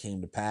 that never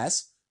came to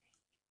pass,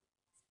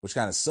 which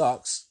kind of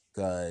sucks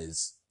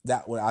because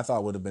I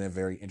thought would have been a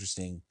very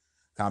interesting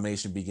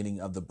combination,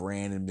 beginning of the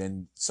brand, and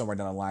then somewhere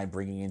down the line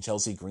bringing in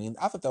Chelsea Green.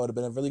 I thought that would have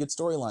been a really good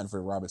storyline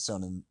for Robert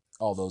Stone and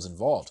all those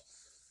involved.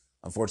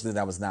 Unfortunately,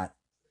 that was not,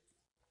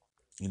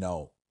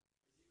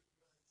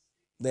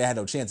 they had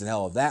no chance in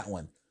hell of that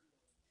one.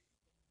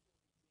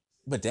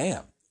 But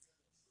damn,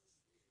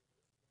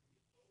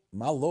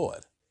 my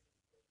lord,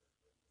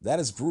 that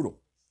is brutal.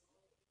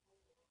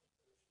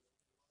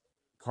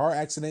 Car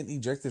accident,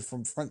 ejected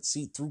from front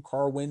seat through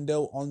car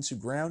window onto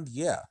ground.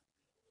 Yeah,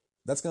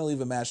 that's going to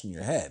leave a mash in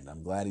your head.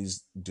 I'm glad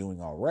he's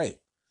doing all right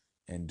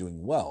and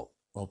doing well.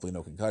 Hopefully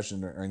no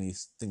concussion or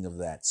anything of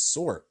that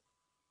sort.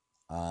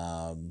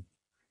 Damn.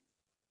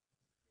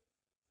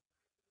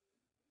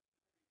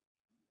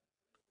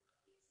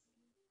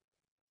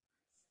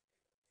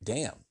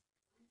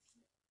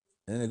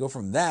 And then to go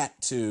from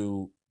that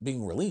to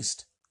being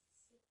released.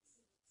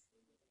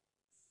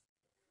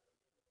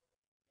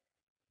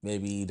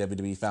 Maybe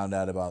WWE found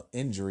out about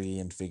injury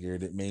and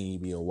figured it may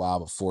be a while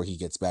before he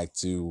gets back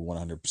to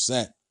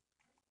 100%.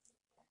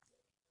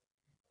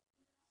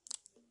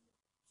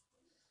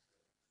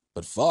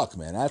 But fuck,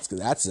 man,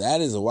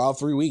 that is a wild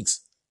 3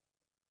 weeks.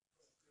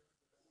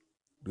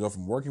 To go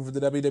from working for the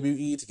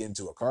WWE to get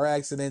into a car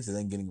accident and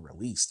then getting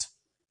released.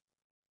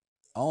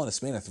 All in a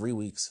span of 3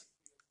 weeks.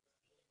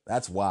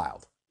 That's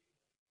wild.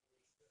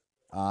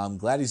 I'm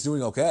glad he's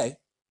doing okay.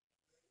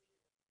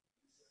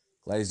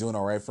 Glad he's doing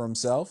all right for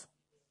himself.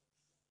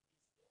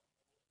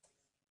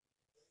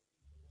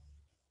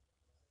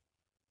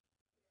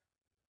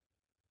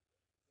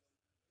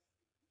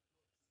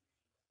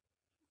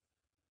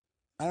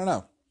 I don't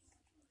know.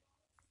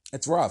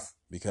 It's rough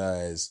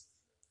because,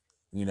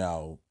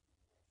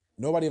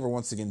 nobody ever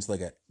wants to get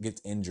into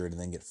get injured and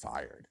then get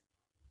fired.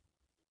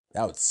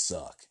 That would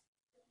suck.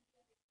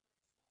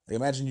 Like,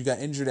 imagine you got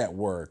injured at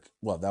work.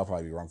 Well, that'll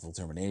probably be wrongful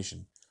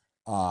termination.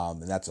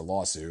 And that's a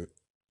lawsuit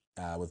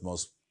with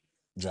most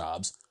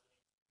jobs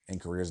and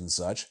careers and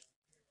such.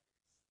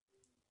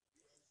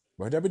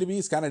 But WWE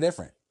is kind of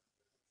different.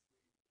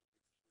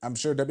 I'm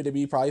sure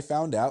WWE probably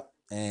found out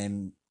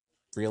and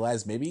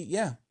realized maybe,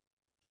 yeah,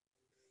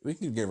 we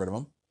can get rid of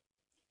him.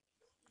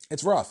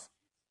 It's rough.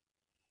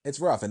 It's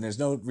rough, and there's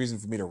no reason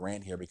for me to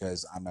rant here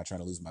because I'm not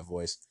trying to lose my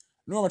voice,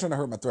 nor am I trying to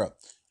hurt my throat.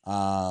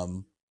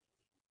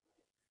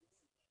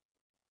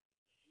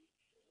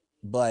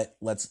 But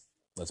let's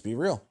be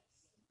real.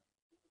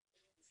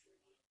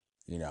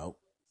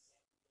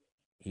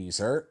 He's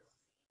hurt.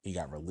 He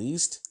got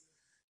released.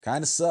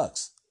 Kind of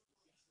sucks.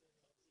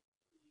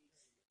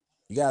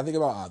 You got to think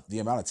about the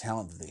amount of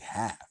talent that they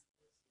have.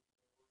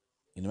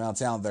 The amount of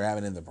talent they're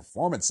having in the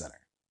Performance Center.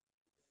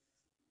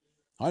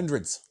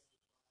 Hundreds.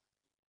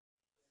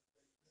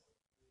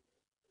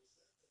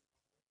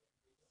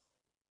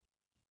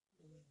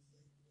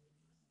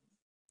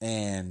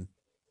 And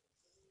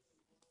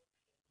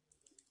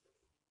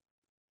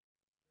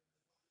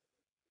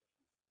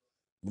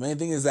the main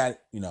thing is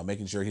that,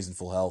 making sure he's in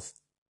full health,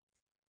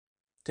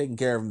 taking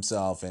care of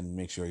himself, and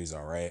make sure he's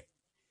all right.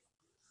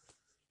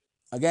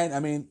 Again, I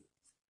mean,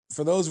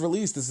 for those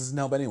released, this doesn't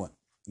help anyone.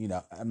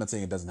 I'm not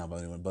saying it doesn't help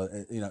anyone, but,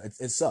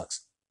 it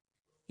sucks.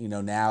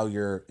 Now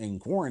you're in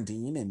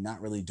quarantine and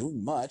not really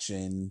doing much,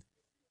 and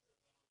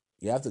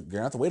you're going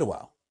to have to wait a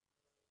while.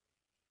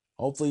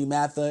 Hopefully,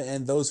 Matha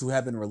and those who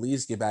have been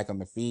released get back on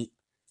their feet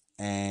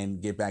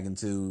and get back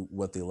into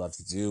what they love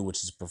to do,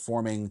 which is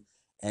performing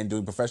and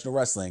doing professional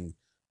wrestling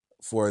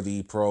for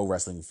the pro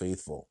wrestling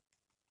faithful.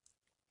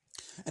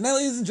 And that,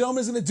 ladies and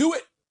gentlemen, is going to do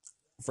it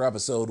for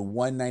episode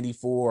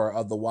 194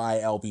 of the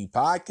YLP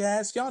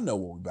podcast. Y'all know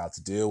what we're about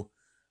to do.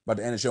 About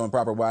to end the show in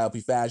proper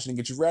YLP fashion and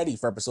get you ready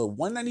for episode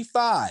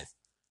 195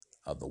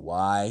 of the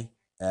YLP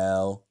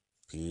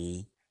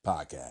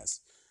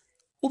podcast.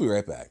 We'll be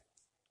right back.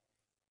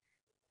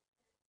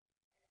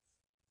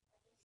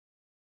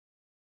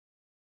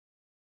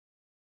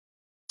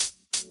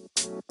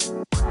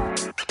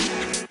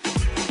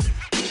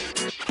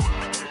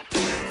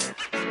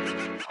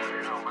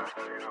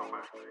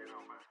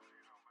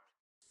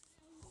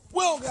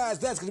 Well, guys,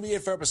 that's going to be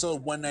it for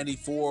episode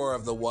 194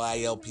 of the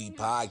YLP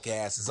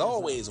podcast. As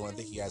always, I want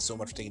to thank you guys so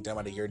much for taking time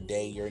out of your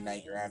day, your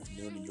night, your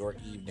afternoon, and your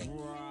evening,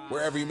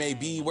 wherever you may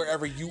be,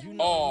 wherever you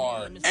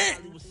are in the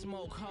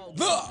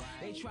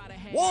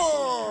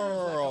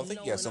world.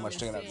 Thank you guys so much for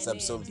checking out this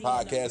episode of the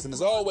podcast. And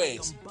as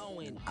always,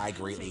 I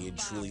greatly and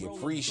truly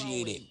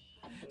appreciate it.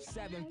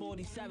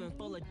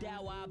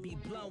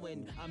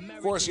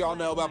 Of course, y'all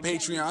know about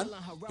Patreon.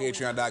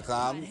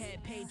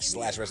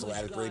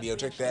 Patreon.com/WrestleAddictRadio.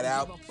 Check that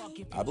out.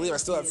 I believe I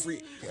still have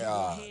free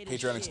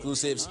Patreon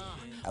exclusives.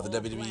 How the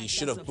WWE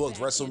should have booked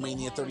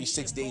WrestleMania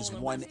 36 Days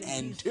 1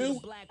 and 2.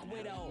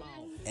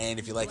 And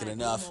if you like it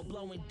enough,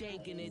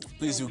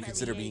 please do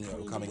consider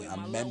becoming a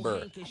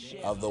member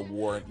of the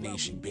War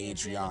Nation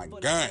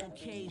Patreon gang.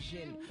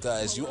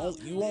 Because you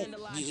won't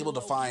be able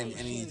to find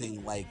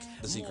anything like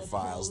The Secret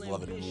Files,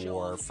 Love and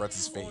War,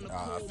 Fretz's Fate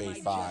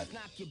 5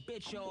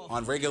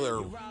 on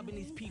regular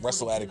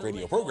Wrestle Addict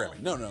radio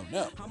programming. No.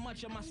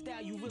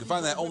 You can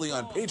find that only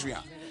on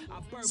Patreon.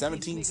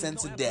 17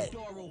 cents a day.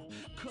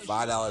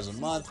 $5 a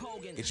month.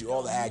 Get you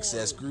all the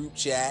access, group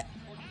chat.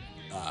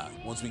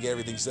 Once we get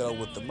everything settled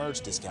with the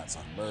merch, discounts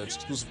on merch,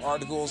 exclusive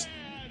articles,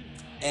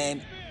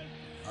 and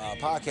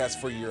podcasts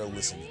for your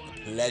listening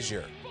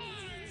pleasure.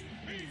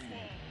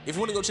 If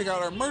you want to go check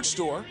out our merch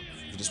store,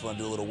 if you just want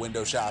to do a little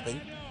window shopping,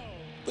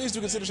 please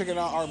do consider checking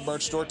out our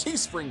merch store,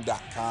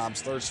 teespring.com.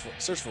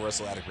 Search for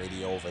Wrestle Addict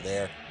Radio over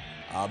there.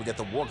 We got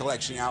the War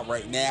Collection out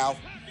right now.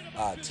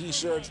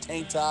 T-shirts,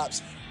 tank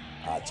tops,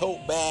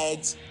 tote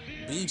bags,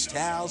 beach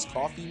towels,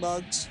 coffee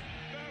mugs.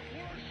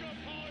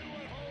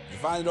 You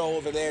find it all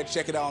over there.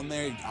 Check it out on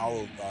there.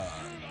 I'll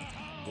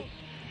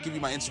give you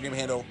my Instagram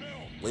handle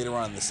later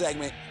on in the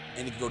segment,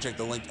 and you can go check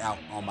the link out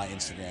on my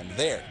Instagram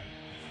there.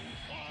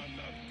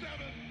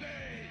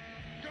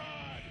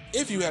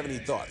 If you have any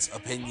thoughts,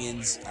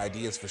 opinions,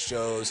 ideas for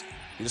shows,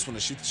 you just want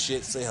to shoot the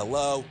shit, say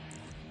hello,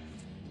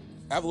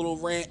 have a little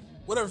rant,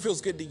 whatever feels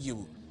good to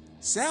you,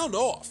 sound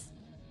off.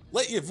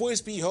 Let your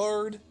voice be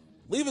heard.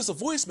 Leave us a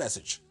voice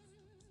message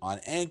on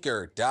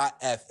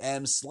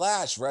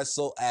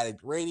anchor.fm/Wrestle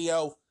Addict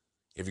Radio.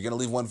 If you're going to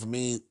leave one for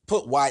me,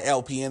 put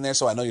YLP in there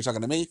so I know you're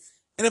talking to me.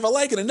 And if I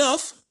like it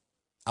enough,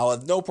 I'll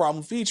have no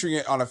problem featuring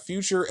it on a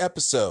future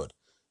episode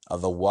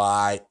of the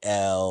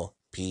YLP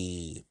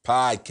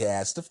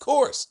podcast. Of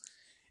course,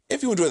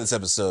 if you enjoyed this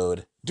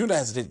episode, do not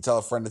hesitate to tell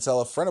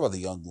a friend about the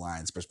Young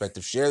Lions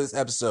perspective. Share this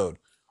episode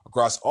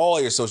across all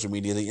your social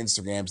media, the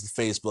Instagrams, the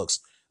Facebooks,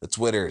 the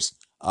Twitters,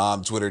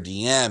 Twitter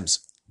DMs,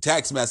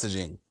 text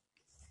messaging,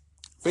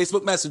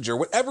 Facebook Messenger,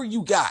 whatever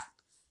you got.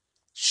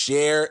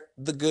 Share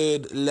the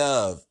good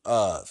love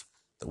of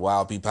the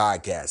YLP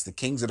podcast, the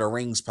Kings of the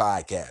Rings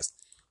podcast,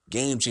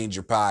 Game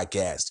Changer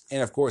podcast,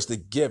 and of course the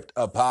Gift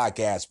of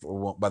Podcast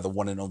by the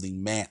one and only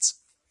Mance.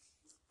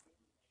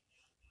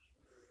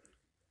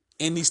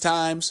 In these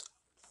times,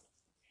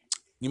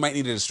 you might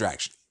need a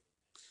distraction.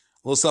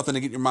 A little something to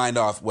get your mind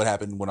off what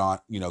happened going on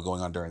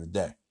during the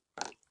day.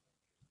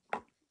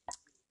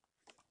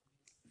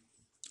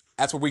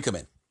 That's where we come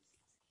in.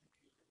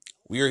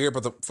 We are here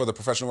for the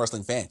professional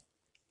wrestling fan.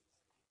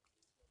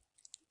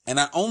 And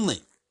not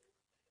only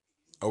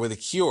are we the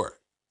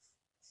cure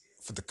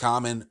for the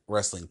common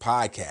wrestling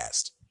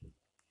podcast,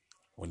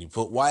 when you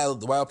put the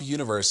YLP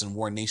Universe and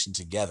War Nation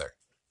together,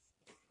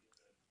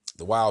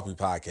 the YLP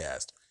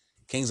podcast,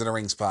 Kings of the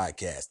Rings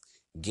podcast,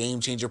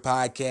 Game Changer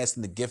podcast,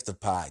 and the Gift of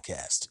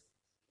Podcast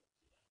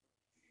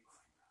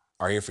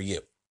are here for you.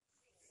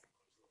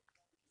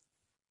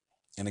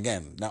 And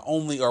again, not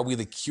only are we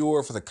the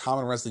cure for the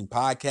common wrestling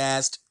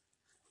podcast,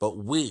 but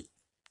we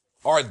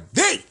are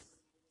the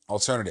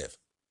alternative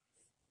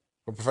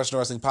for professional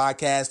wrestling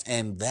podcast,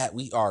 and that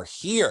we are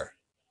here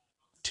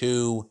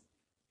to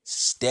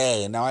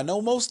stay. And now I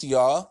know most of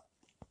y'all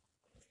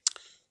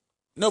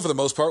know for the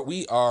most part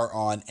we are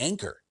on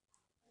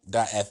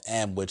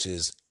Anchor.fm, which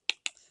is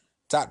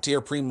top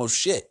tier primo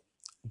shit.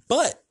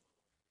 But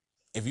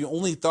if you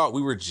only thought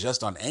we were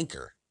just on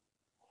Anchor,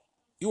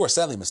 you are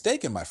sadly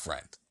mistaken, my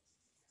friend.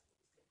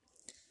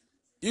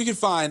 You can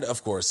find,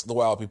 of course, the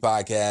YLP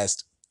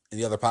podcast and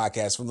the other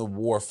podcasts from the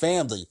War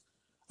family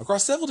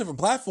across several different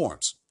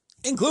platforms,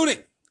 including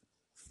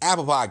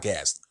Apple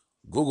Podcast,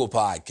 Google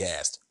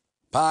Podcast,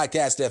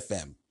 Podcast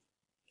FM,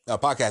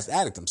 Podcast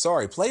Addict,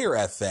 Player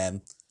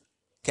FM,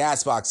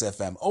 Castbox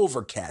FM,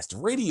 Overcast,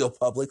 Radio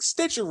Public,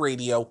 Stitcher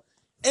Radio,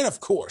 and of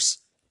course,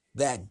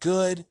 that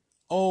good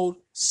old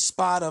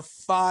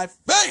Spotify.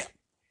 Bam!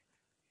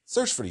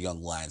 Search for the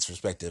Young Lions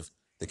perspective,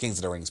 the Kings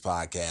of the Rings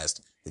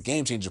podcast, the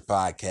Game Changer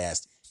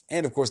podcast,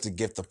 and of course, the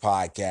Gift of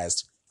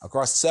Podcast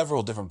across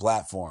several different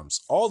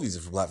platforms, all these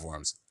different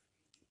platforms.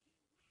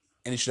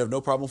 And you should have no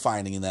problem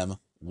finding them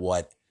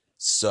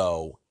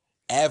whatsoever.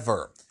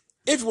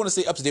 If you want to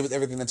stay up to date with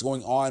everything that's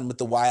going on with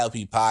the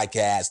YLP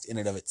podcast in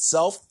and of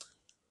itself,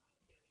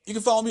 you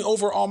can follow me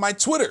over on my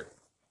Twitter,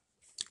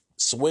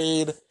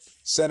 Suede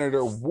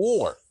Senator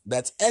War.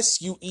 That's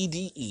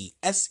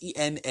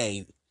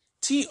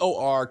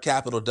SUEDESENATOR,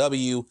 capital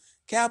W,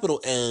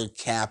 capital A,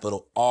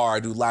 capital R. I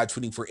do live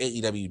tweeting for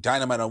AEW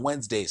Dynamite on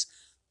Wednesdays,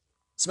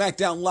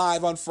 SmackDown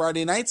Live on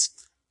Friday nights,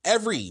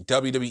 every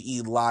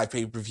WWE live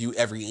pay-per-view,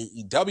 every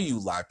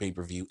AEW live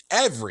pay-per-view,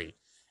 every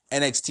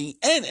NXT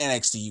and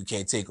NXT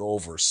UK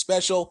TakeOver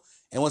special.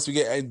 And once we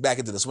get back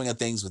into the swing of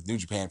things with New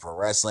Japan Pro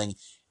Wrestling,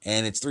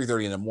 and it's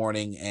 3:30 in the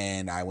morning,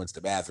 and I went to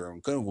the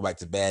bathroom, couldn't go back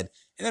to bed,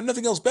 and have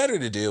nothing else better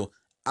to do,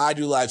 I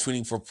do live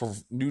tweeting for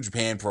New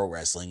Japan Pro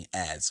Wrestling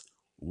as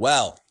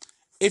well.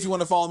 If you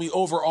want to follow me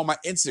over on my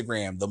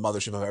Instagram, the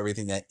mothership of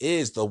everything that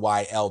is the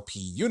YLP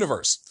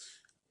Universe,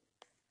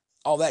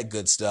 all that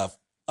good stuff,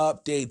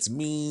 updates,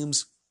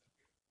 memes,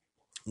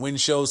 when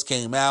shows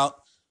came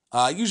out.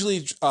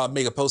 Usually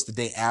make a post the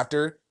day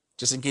after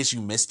just in case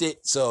you missed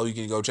it. So you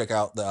can go check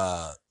out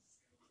the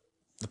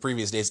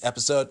previous day's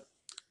episode.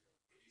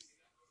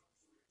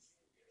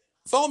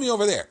 Follow me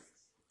over there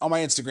on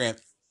my Instagram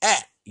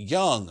at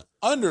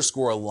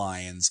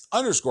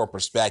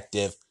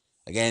young_lions_perspective.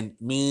 Again,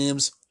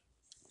 memes,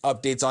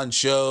 updates on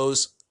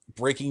shows,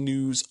 breaking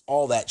news,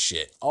 all that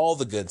shit, all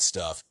the good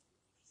stuff.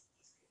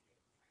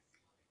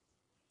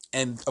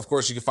 And of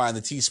course, you can find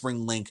the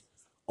Teespring link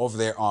over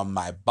there on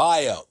my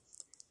bio.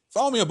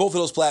 Follow me on both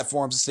of those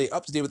platforms to stay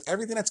up to date with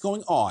everything that's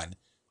going on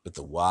with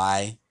the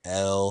YLP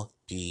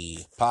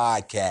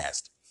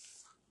podcast.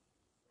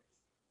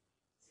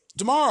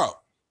 Tomorrow,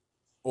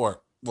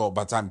 or, well,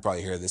 by the time you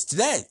probably hear this,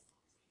 today,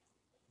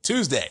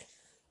 Tuesday,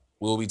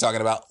 we'll be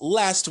talking about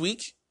last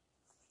week.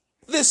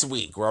 This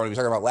week, we're going to be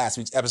talking about last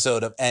week's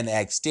episode of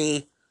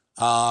NXT.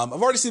 I've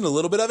already seen a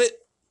little bit of it,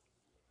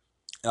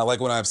 and I like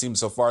what I've seen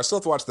so far. I still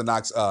have to watch the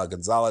Knox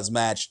Gonzalez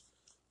match.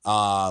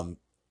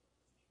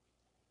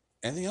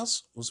 Anything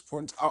else was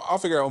important? I'll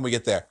figure out when we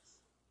get there.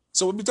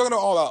 So we'll be talking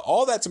about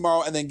all that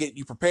tomorrow, and then get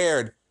you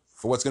prepared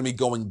for what's going to be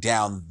going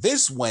down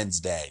this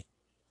Wednesday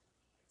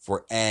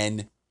for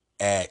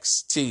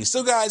NXT.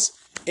 So, guys,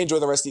 enjoy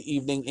the rest of the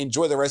evening.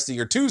 Enjoy the rest of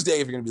your Tuesday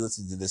if you're going to be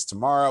listening to this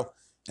tomorrow.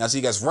 And I'll see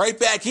you guys right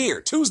back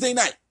here Tuesday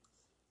night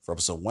for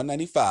episode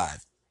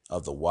 195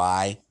 of the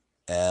YLP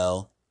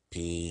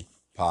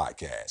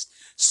podcast.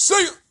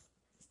 See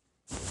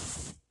you!